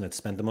the person that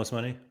spent the most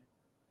money?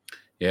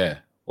 Yeah,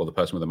 or the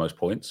person with the most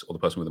points, or the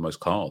person with the most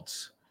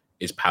cards.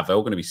 Is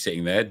Pavel going to be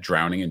sitting there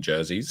drowning in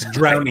jerseys?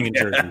 Drowning in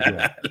jerseys.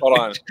 Yeah. Hold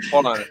on.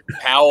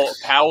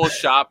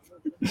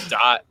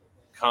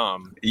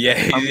 Powellshop.com.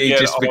 Yeah, he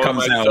just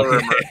becomes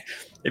now.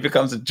 He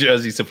becomes a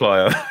jersey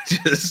supplier.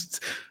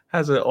 Just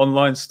has an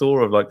online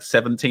store of like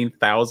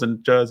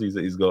 17,000 jerseys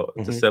that he's got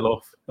to sell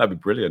off. That'd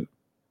be brilliant.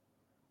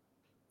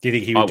 Do you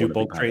think he would do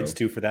bulk trades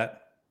too for that?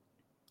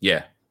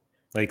 Yeah.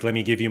 Like, let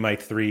me give you my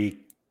 3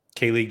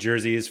 K-League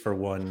jerseys for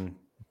 1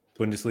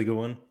 Bundesliga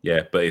one.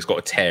 Yeah, but it's got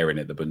a tear in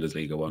it, the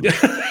Bundesliga one.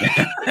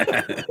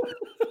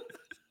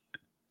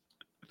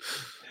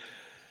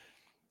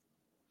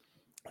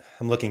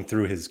 I'm looking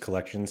through his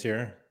collections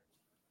here.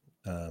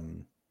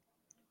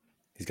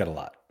 He's got a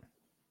lot.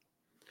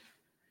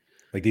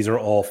 Like, these are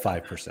all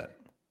 5%.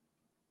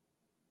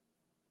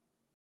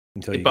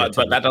 But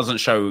that doesn't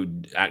show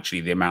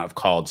actually the amount of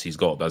cards he's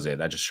got, does it?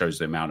 That just shows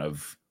the amount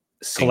of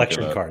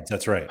collection cards.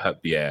 That's right.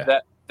 Yeah.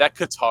 That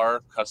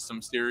Qatar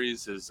custom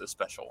series is a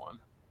special one.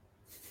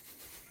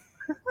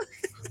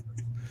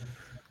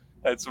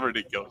 That's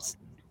ridiculous.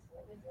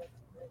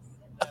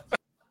 Oh,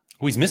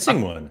 he's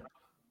missing one.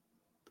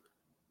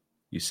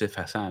 Yusuf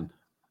Hassan.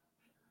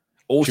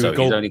 Also,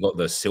 he's only got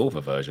the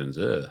silver versions.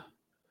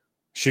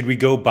 Should we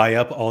go buy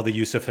up all the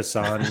Yusuf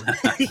Hassan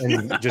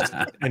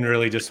and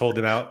really just hold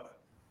them out?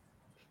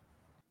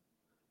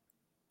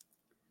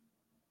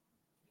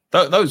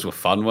 Those were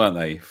fun, weren't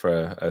they,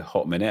 for a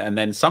hot minute? And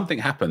then something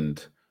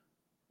happened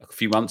a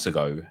few months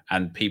ago,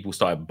 and people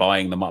started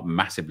buying them up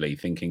massively,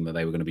 thinking that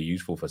they were going to be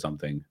useful for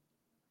something.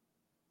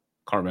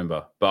 Can't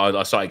remember, but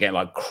I started getting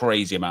like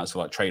crazy amounts of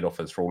like trade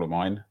offers for all of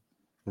mine.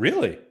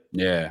 Really?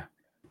 Yeah.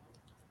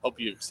 Hope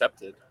you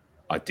accepted.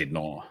 I did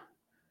not.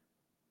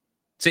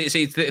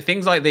 See,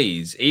 things like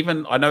these,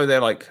 even I know they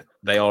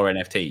are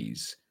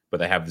NFTs, but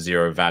they have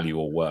zero value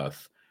or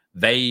worth.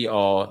 They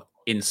are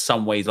in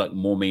some ways like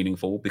more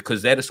meaningful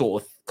because they're the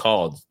sort of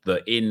cards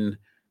that in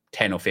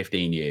 10 or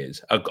 15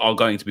 years are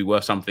going to be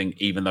worth something,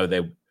 even though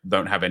they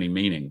don't have any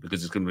meaning,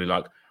 because it's going to be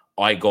like,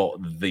 I got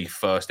the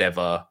first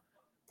ever,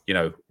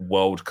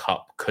 World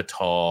Cup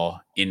Qatar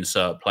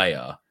insert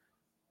player,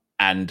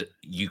 and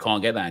you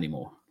can't get that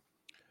anymore.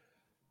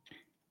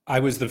 I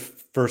was the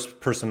first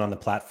person on the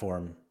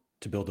platform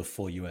to build a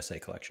full USA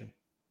collection.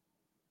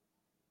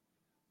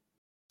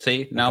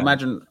 See, now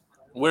imagine.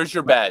 Where's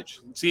your badge?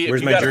 See,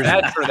 where's if you my got jersey?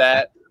 a badge for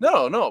that.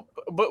 No.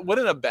 But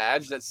wouldn't a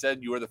badge that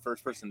said you were the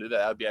first person to do that?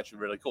 That would be actually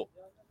really cool.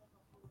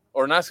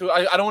 Or not.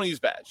 I don't want to use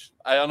badge.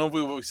 I don't know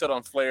what we said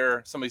on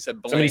Flare. Somebody said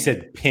bling. Somebody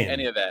said pin.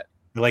 Any of that.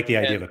 I like the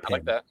idea of a pin. I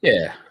like that.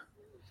 Yeah.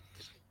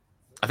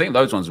 I think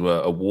those ones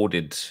were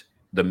awarded.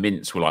 The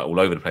mints were like all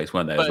over the place,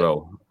 weren't they, as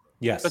well?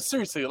 Yes. But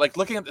seriously, like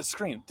looking at the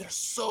screen, there's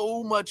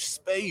so much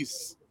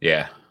space.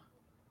 Yeah.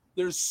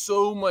 There's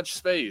so much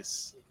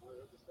space.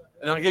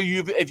 And like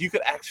if you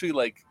could actually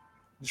like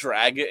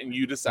drag it and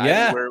you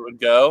decide where it would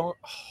go.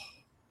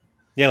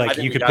 Yeah, like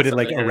you could put it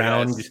like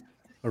around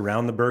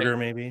the burger,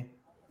 maybe. I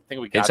think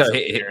we got so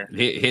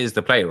here's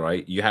the play,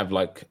 right? You have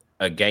like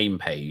a game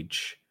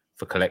page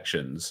for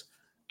collections,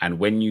 and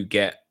when you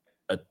get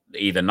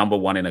either number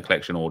 1 in a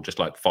collection or just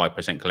like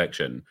 5%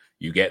 collection,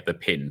 you get the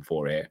pin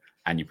for it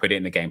and you put it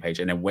in the game page.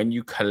 And then when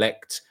you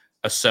collect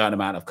a certain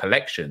amount of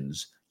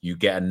collections, you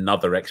get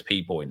another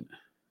XP point.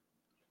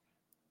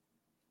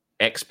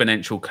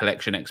 Exponential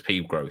collection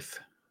XP growth.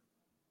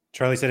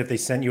 Charlie said if they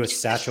sent you a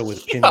satchel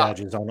with pin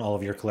badges on all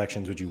of your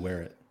collections, would you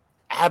wear it?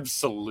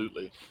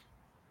 Absolutely.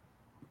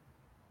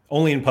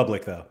 Only in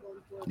public, though.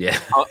 Yeah.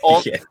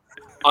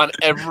 On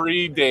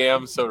every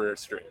damn soda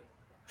stream.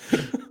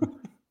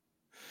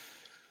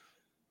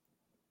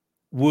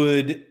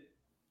 Would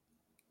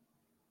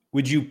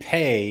you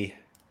pay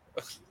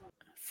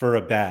for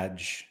a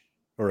badge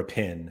or a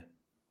pin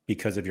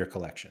because of your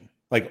collection?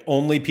 Like,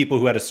 only people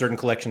who had a certain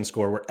collection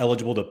score were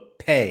eligible to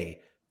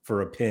pay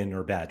for a pin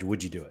or badge.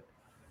 Would you do it?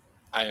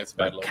 I think it's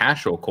bad. Like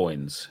cash or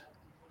coins?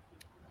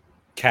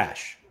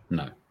 Cash.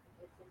 No.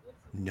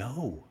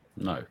 No,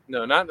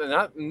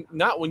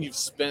 not when you've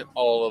spent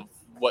all of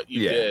what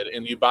you did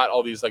and you bought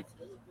all these like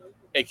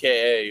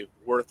AKA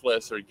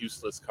worthless or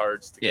useless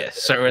cards to get.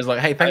 So it's like,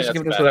 hey, thanks for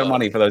giving us all that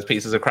money for those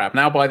pieces of crap.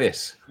 Now buy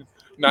this.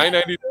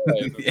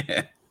 $9.99.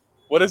 Yeah.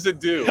 What does it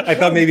do? I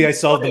thought maybe I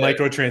solved the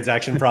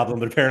microtransaction problem,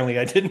 but apparently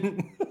I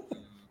didn't.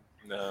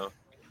 No.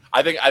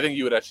 I think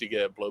you would actually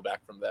get a blowback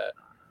from that.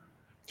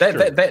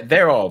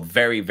 There are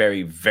very,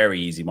 very, very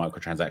easy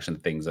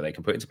microtransaction things that they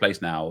can put into place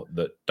now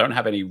that don't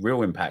have any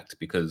real impact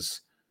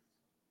because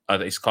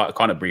it's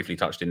kind of briefly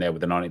touched in there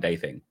with the 90-day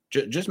thing.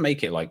 Just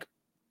make it like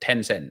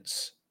 10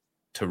 cents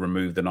to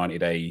remove the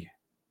 90-day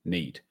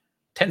need.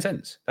 10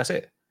 cents. That's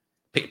it.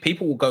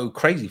 People will go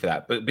crazy for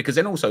that. But because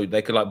then also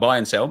they could like buy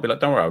and sell, be like,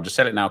 don't worry, I'll just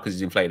sell it now because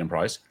it's inflated in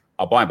price.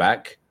 I'll buy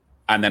back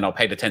and then I'll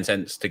pay the 10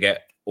 cents to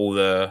get all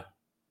the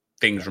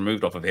things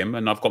removed off of him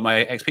and I've got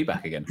my XP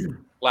back again.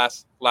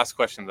 Last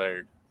question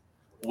there.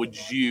 Would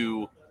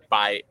you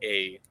buy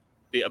the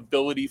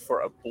ability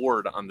for a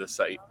board on the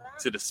site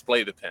to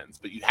display the pins?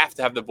 But you have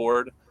to have the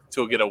board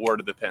to get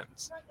awarded the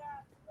pins.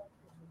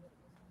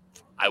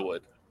 I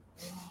would.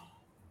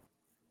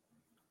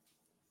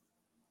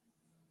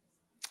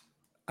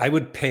 I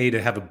would pay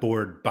to have a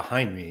board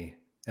behind me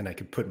and I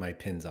could put my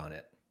pins on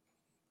it.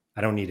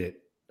 I don't need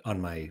it on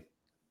my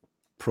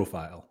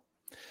profile.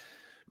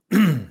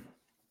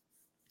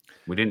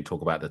 We didn't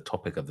talk about the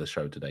topic of the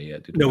show today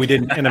yet, did we? No, we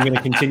didn't. And I'm going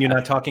to continue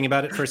not talking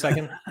about it for a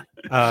second.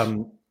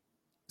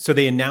 So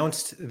they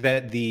announced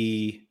that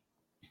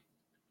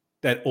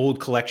that old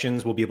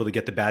collections will be able to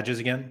get the badges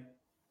again.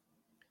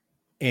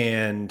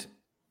 And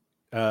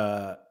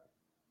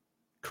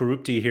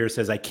Karupti here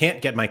says, I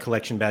can't get my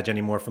collection badge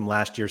anymore from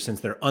last year since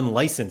they're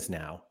unlicensed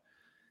now.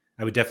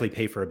 I would definitely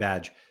pay for a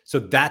badge. So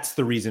that's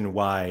the reason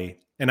why,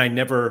 and I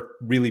never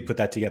really put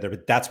that together,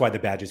 but that's why the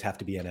badges have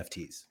to be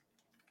NFTs.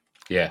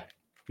 Yeah.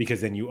 Because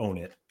then you own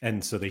it.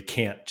 And so they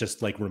can't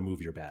just like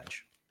remove your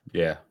badge.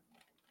 Yeah.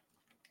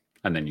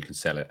 And then you can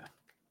sell it.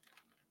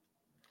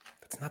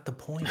 That's not the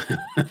point.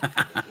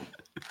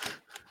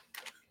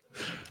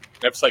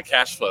 That's like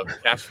cash flow.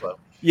 Cash flow.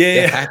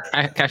 Yeah.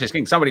 Cash is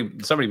king.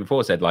 Somebody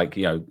before said, like,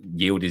 you know,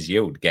 yield is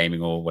yield,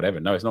 gaming or whatever.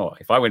 No, it's not.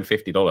 If I win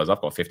 $50,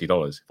 I've got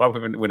 $50. If I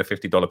win a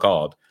 $50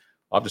 card,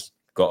 I've just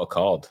got a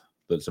card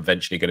that's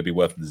eventually going to be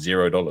worth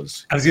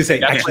 $0. I was going to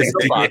say, actually,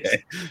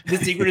 the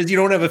secret is you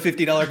don't have a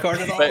 $50 card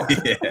at all. But,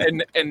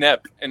 and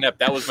Nep,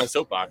 that was my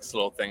soapbox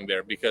little thing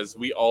there, because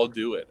we all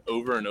do it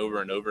over and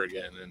over and over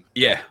again. And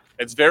yeah,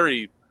 it's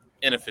very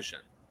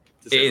inefficient.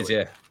 It is,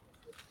 yeah.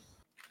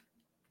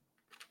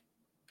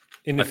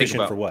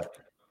 Inefficient for what?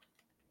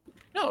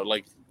 No,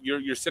 like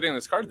you're sitting on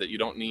this card that you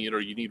don't need or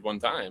you need one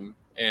time.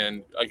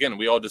 And again,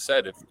 we all just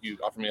said, if you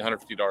offer me a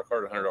 $150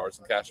 card, $100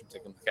 in cash, I'm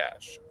taking the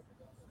cash.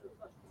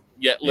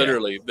 Yet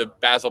literally, the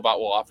Basilbot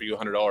will offer you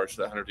 $100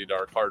 for that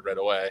 $150 card right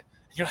away.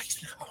 And you're like,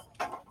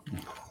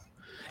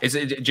 no.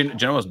 Do you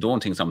know what's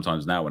daunting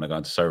sometimes now when I go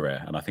into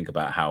SoRare and I think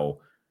about how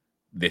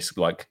this,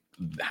 like,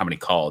 how many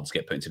cards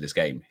get put into this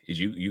game? Is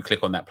you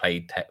click on that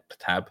play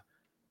tab,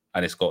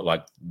 and it's got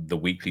like the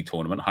weekly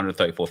tournament,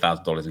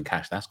 $134,000 in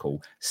cash. That's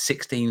cool.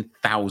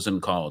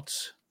 16,000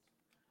 cards.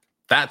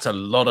 That's a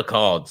lot of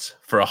cards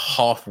for a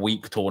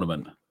half-week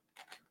tournament.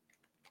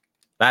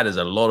 That is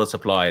a lot of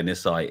supply in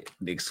this site,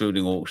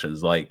 excluding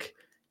auctions. Like,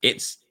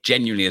 it's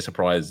genuinely a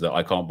surprise that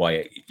I can't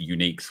buy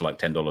uniques for like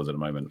 $10 at the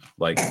moment.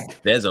 Like,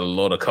 there's a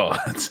lot of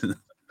cards.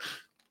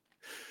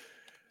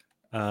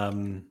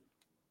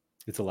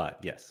 It's a lot.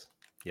 Yes.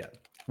 Yeah.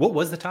 What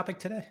was the topic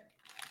today?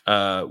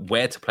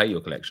 Where to play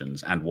your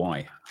collections and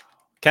why.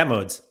 Cat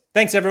modes.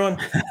 Thanks, everyone.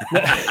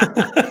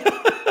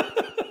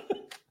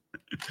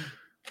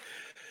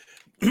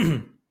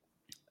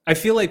 I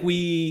feel like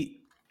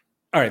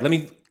all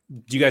right,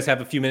 do you guys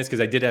have a few minutes?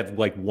 Because I did have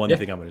like one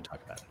thing I'm going to talk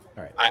about.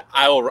 All right.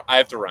 I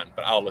have to run,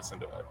 but I'll listen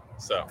to it.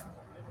 So.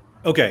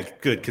 Okay,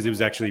 good. Because it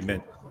was actually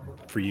meant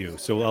for you.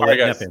 So I'll let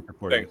Nep answer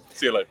for you.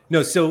 See you later.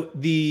 No, so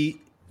do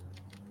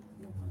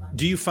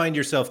you find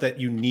yourself that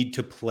you need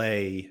to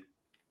play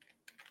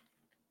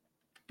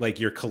like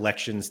your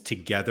collections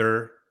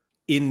together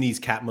in these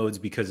cat modes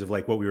because of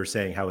like what we were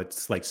saying, how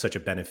it's like such a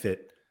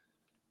benefit?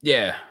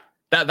 Yeah,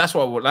 that's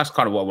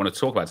kind of what I want to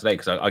talk about today,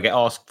 because I get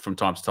asked from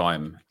time to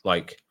time,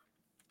 like,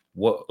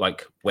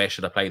 where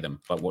should I play them?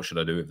 Like, what should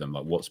I do with them?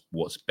 Like,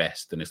 what's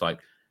best? And it's like,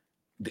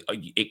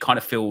 it kind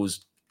of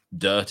feels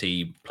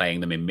dirty playing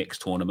them in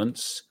mixed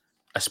tournaments,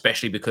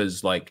 especially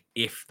because like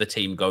if the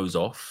team goes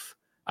off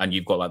and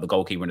you've got like the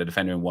goalkeeper and the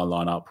defender in one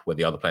lineup where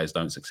the other players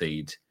don't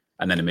succeed,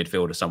 and then a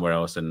midfielder somewhere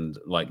else, and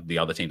like the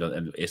other team doesn't,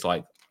 and it's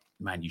like,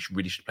 man, you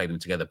really should play them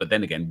together. But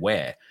then again,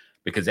 where?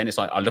 Because then it's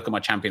like, I look at my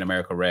Champion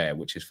America Rare,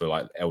 which is for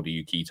like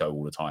LDU Keto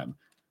all the time,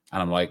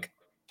 and I'm like,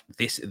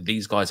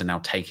 these guys are now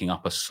taking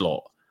up a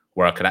slot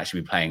where I could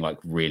actually be playing like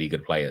really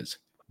good players,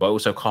 but I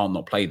also can't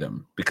not play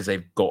them because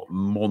they've got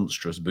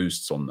monstrous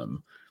boosts on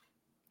them.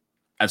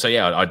 And so,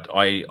 yeah,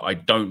 I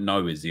don't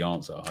know is the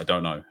answer. I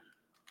don't know.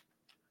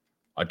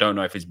 I don't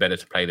know if it's better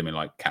to play them in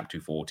like Cap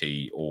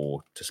 240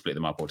 or to split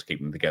them up or to keep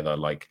them together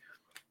like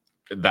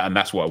that. And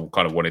that's what I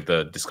kind of wanted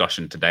the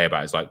discussion today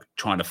about, is like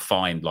trying to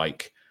find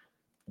like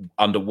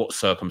under what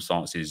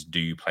circumstances do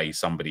you play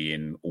somebody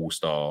in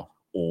All-Star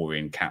or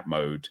in Cap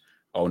mode?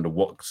 Under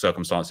what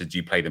circumstances do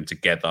you play them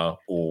together,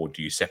 or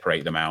do you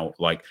separate them out?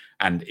 Like,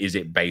 and is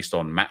it based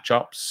on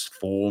matchups,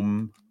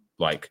 form,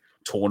 like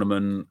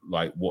tournament?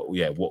 Like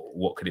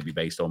what could it be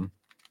based on?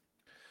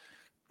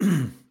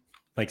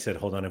 Mike said,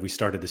 hold on, have we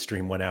started the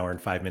stream 1 hour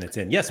and 5 minutes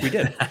in? Yes, we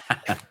did.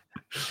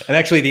 And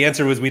actually the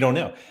answer was, we don't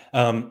know.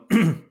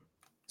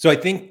 So I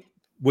think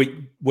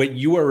what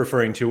you are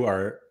referring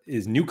to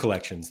is new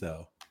collections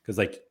though. Because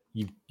like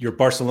your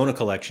Barcelona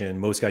collection,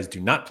 most guys do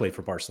not play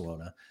for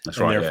Barcelona. That's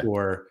right.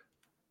 Therefore,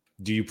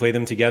 do you play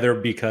them together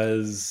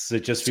because it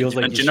just feels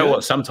like? Do you know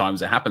what?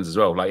 Sometimes it happens as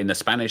well. Like in the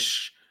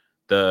Spanish,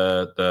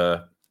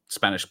 the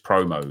Spanish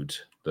Pro mode,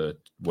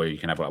 where you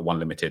can have like one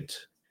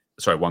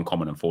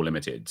common and 4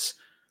 limiteds.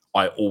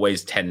 I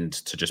always tend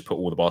to just put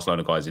all the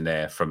Barcelona guys in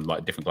there from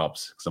like different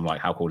clubs, because I'm like,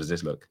 how cool does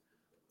this look?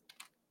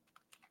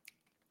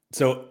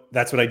 So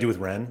that's what I do with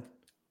Ren.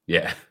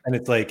 Yeah, and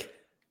it's like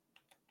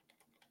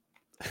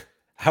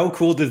how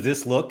cool does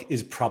this look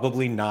is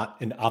probably not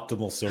an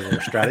optimal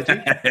Sorare strategy.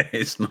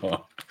 It's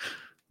not.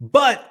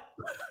 But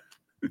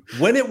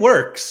when it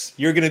works,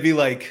 you're going to be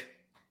like,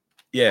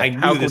 Yeah. I knew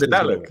How this cool did was that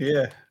gonna look?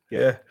 work.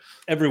 Yeah.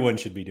 Everyone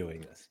should be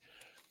doing this.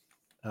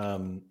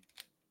 Sorahan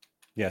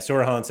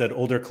said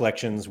older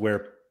collections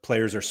where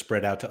players are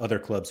spread out to other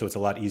clubs, so it's a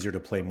lot easier to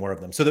play more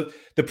of them. So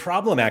the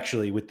problem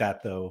actually with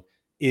that, though,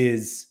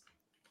 is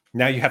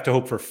now you have to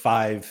hope for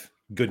 5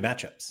 good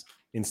matchups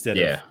instead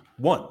of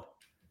 1.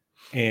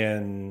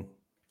 And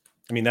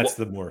I mean, that's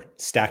the more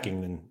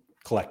stacking than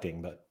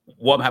collecting. But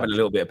what I'm having a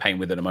little bit of pain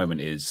with at the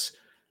moment is,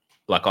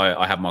 like,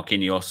 I have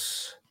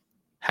Marquinhos,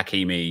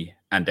 Hakimi,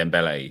 and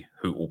Dembele,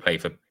 who all play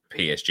for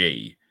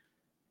PSG,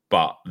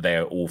 but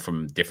they're all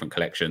from different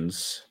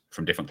collections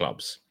from different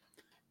clubs.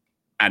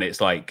 And it's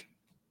like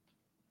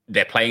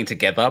they're playing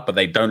together, but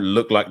they don't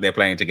look like they're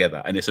playing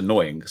together. And it's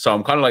annoying. So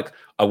I'm kind of like,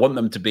 I want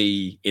them to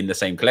be in the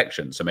same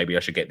collection. So maybe I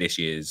should get this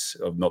year's,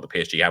 not the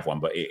PSG have one,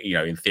 but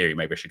in theory,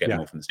 maybe I should get them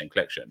all from the same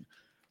collection.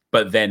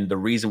 But then the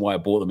reason why I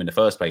bought them in the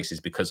first place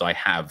is because I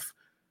have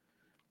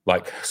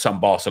like some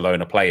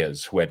Barcelona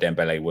players where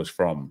Dembele was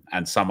from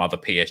and some other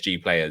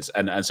PSG players.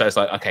 And so it's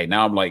like, okay,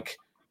 now I'm like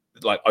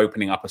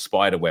opening up a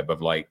spider web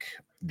of like,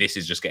 this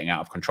is just getting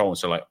out of control. And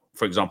so, like,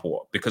 for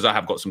example, because I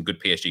have got some good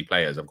PSG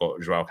players, I've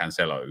got Joao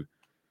Cancelo,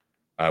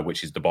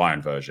 which is the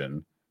Bayern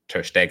version,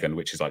 Ter Stegen,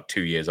 which is like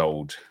 2 years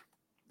old,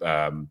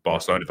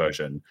 Barcelona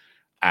version.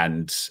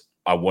 And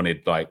I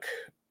wanted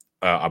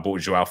I bought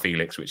Joao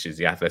Felix, which is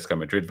the Atletico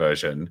Madrid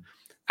version.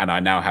 And I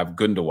now have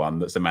Gundogan,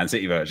 that's the Man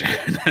City version.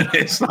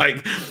 It's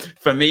like,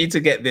 for me to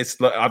get this,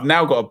 I've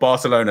now got a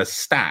Barcelona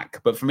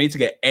stack, but for me to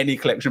get any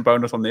collection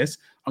bonus on this,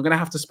 I'm going to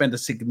have to spend a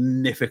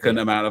significant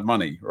amount of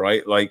money,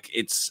 right? Like,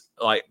 it's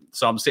like,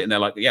 so I'm sitting there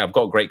like, yeah, I've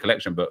got a great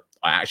collection, but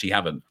I actually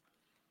haven't.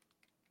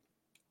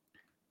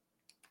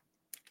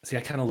 See,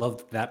 I kind of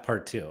love that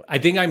part too. I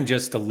think I'm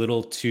just a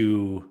little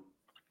too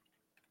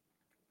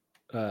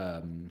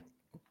dumb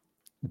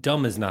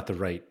is not the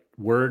right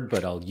word,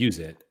 but I'll use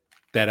it.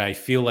 That I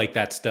feel like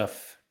that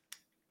stuff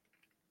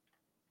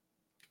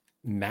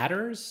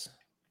matters.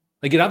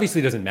 Like, it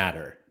obviously doesn't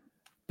matter,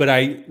 but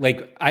I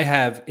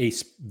have a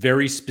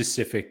very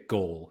specific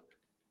goal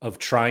of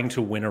trying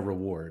to win a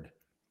reward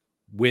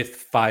with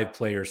 5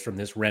 players from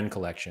this Ren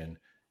collection,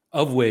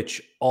 of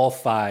which all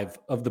 5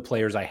 of the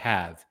players I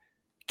have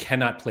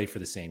cannot play for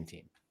the same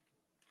team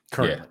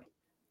currently. Yeah,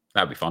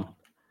 that'd be fun.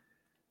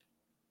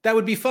 That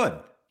would be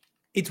fun.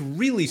 It's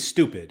really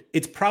stupid.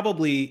 It's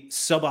probably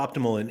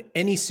suboptimal in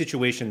any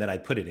situation that I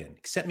put it in,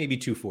 except maybe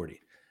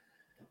 240.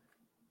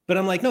 But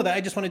I'm like, no,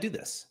 I just want to do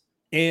this.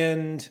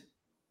 And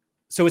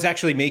so it's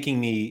actually making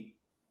me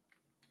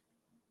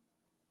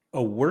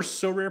a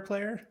worse Sorare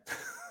player.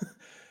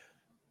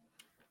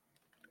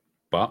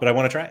 but I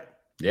want to try it.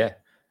 Yeah.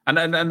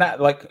 And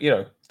that, like,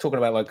 talking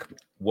about like,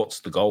 what's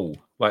the goal?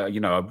 Like,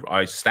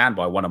 I stand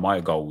by one of my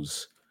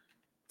goals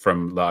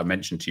from that I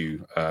mentioned to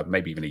you,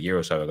 maybe even a year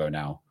or so ago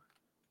now,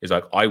 is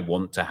like, I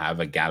want to have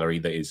a gallery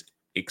that is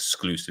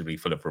exclusively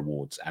full of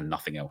rewards and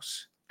nothing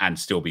else, and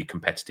still be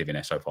competitive in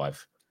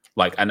SO5.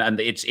 Like, and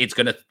it's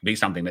going to be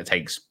something that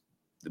takes,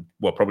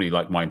 well, probably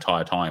like my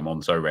entire time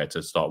on Sorare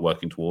to start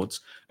working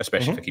towards,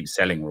 especially if I keep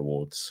selling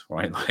rewards,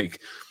 right? Like,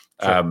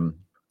 sure.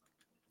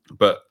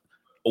 But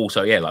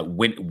also, yeah, like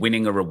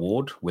winning a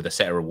reward with a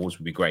set of rewards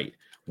would be great.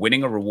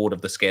 Winning a reward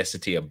of the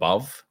scarcity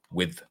above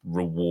with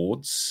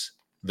rewards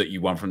that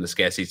you won from the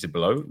scarcity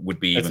below would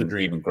be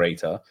even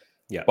greater.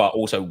 Yeah. But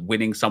also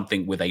winning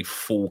something with a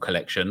full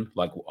collection.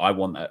 Like, I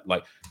want that.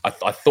 Like, I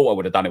thought I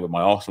would have done it with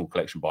my Arsenal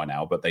collection by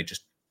now, but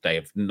they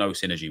have no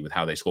synergy with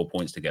how they score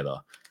points together.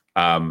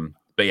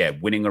 But yeah,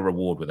 winning a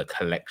reward with a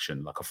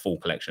collection, like a full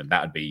collection,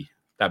 that'd be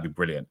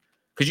brilliant.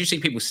 Because you see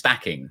people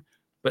stacking,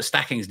 but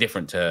stacking is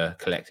different to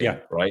collecting,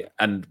 right?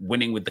 And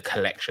winning with the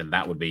collection,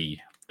 that would be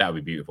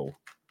beautiful.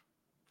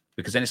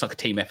 Because then it's like a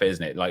team effort,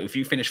 isn't it? Like, if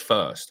you finish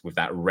first with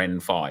that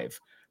Ren 5,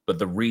 but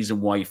the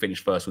reason why you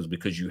finished first was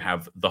because you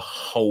have the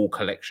whole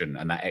collection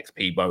and that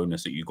XP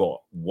bonus that you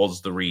got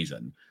was the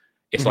reason.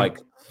 It's like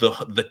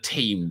the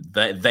team,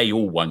 they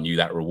all won you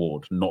that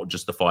reward, not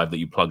just the 5 that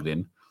you plugged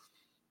in.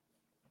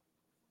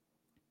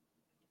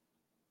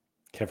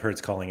 Kev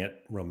Hurd's calling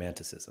it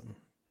romanticism.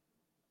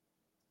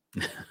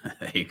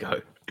 There you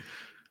go.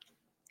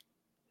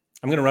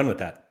 I'm going to run with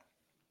that.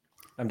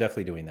 I'm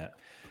definitely doing that.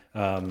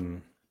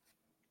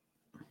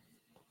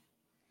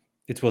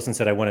 It's Wilson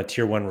said, I want a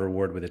tier 1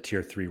 reward with a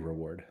tier 3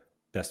 reward.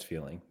 Best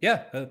feeling.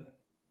 Yeah.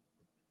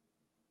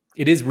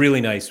 It is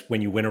really nice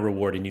when you win a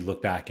reward and you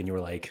look back and you're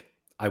like,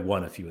 I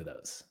won a few of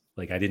those.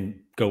 Like, I didn't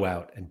go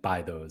out and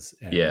buy those.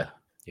 And yeah.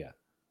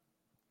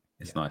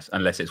 It's nice.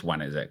 Unless it's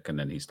Wanizek and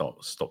then he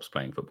stops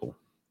playing football.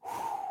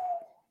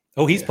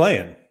 Oh, he's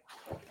playing.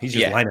 He's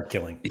just lineup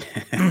killing.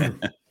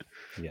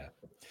 Yeah.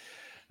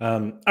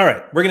 All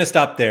right. We're going to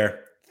stop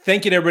there.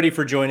 Thank you to everybody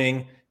for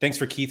joining. Thanks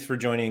for Keith for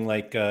joining,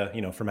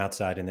 from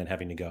outside and then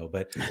having to go.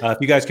 But if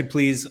you guys could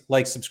please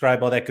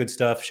subscribe, all that good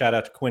stuff. Shout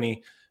out to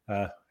Quinny.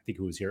 I think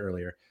who was here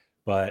earlier.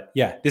 But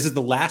yeah, this is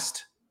the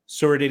last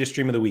Sorare Data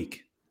stream of the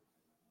week.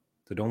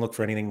 So don't look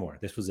for anything more.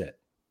 This was it.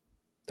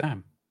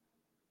 Damn.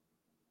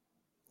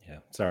 Yeah,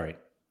 sorry.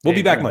 We'll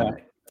Yeah, be back you know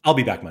Monday. I'll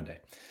be back Monday.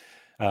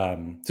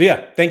 So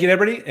yeah, thank you to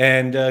everybody,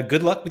 and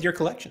good luck with your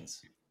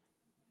collections.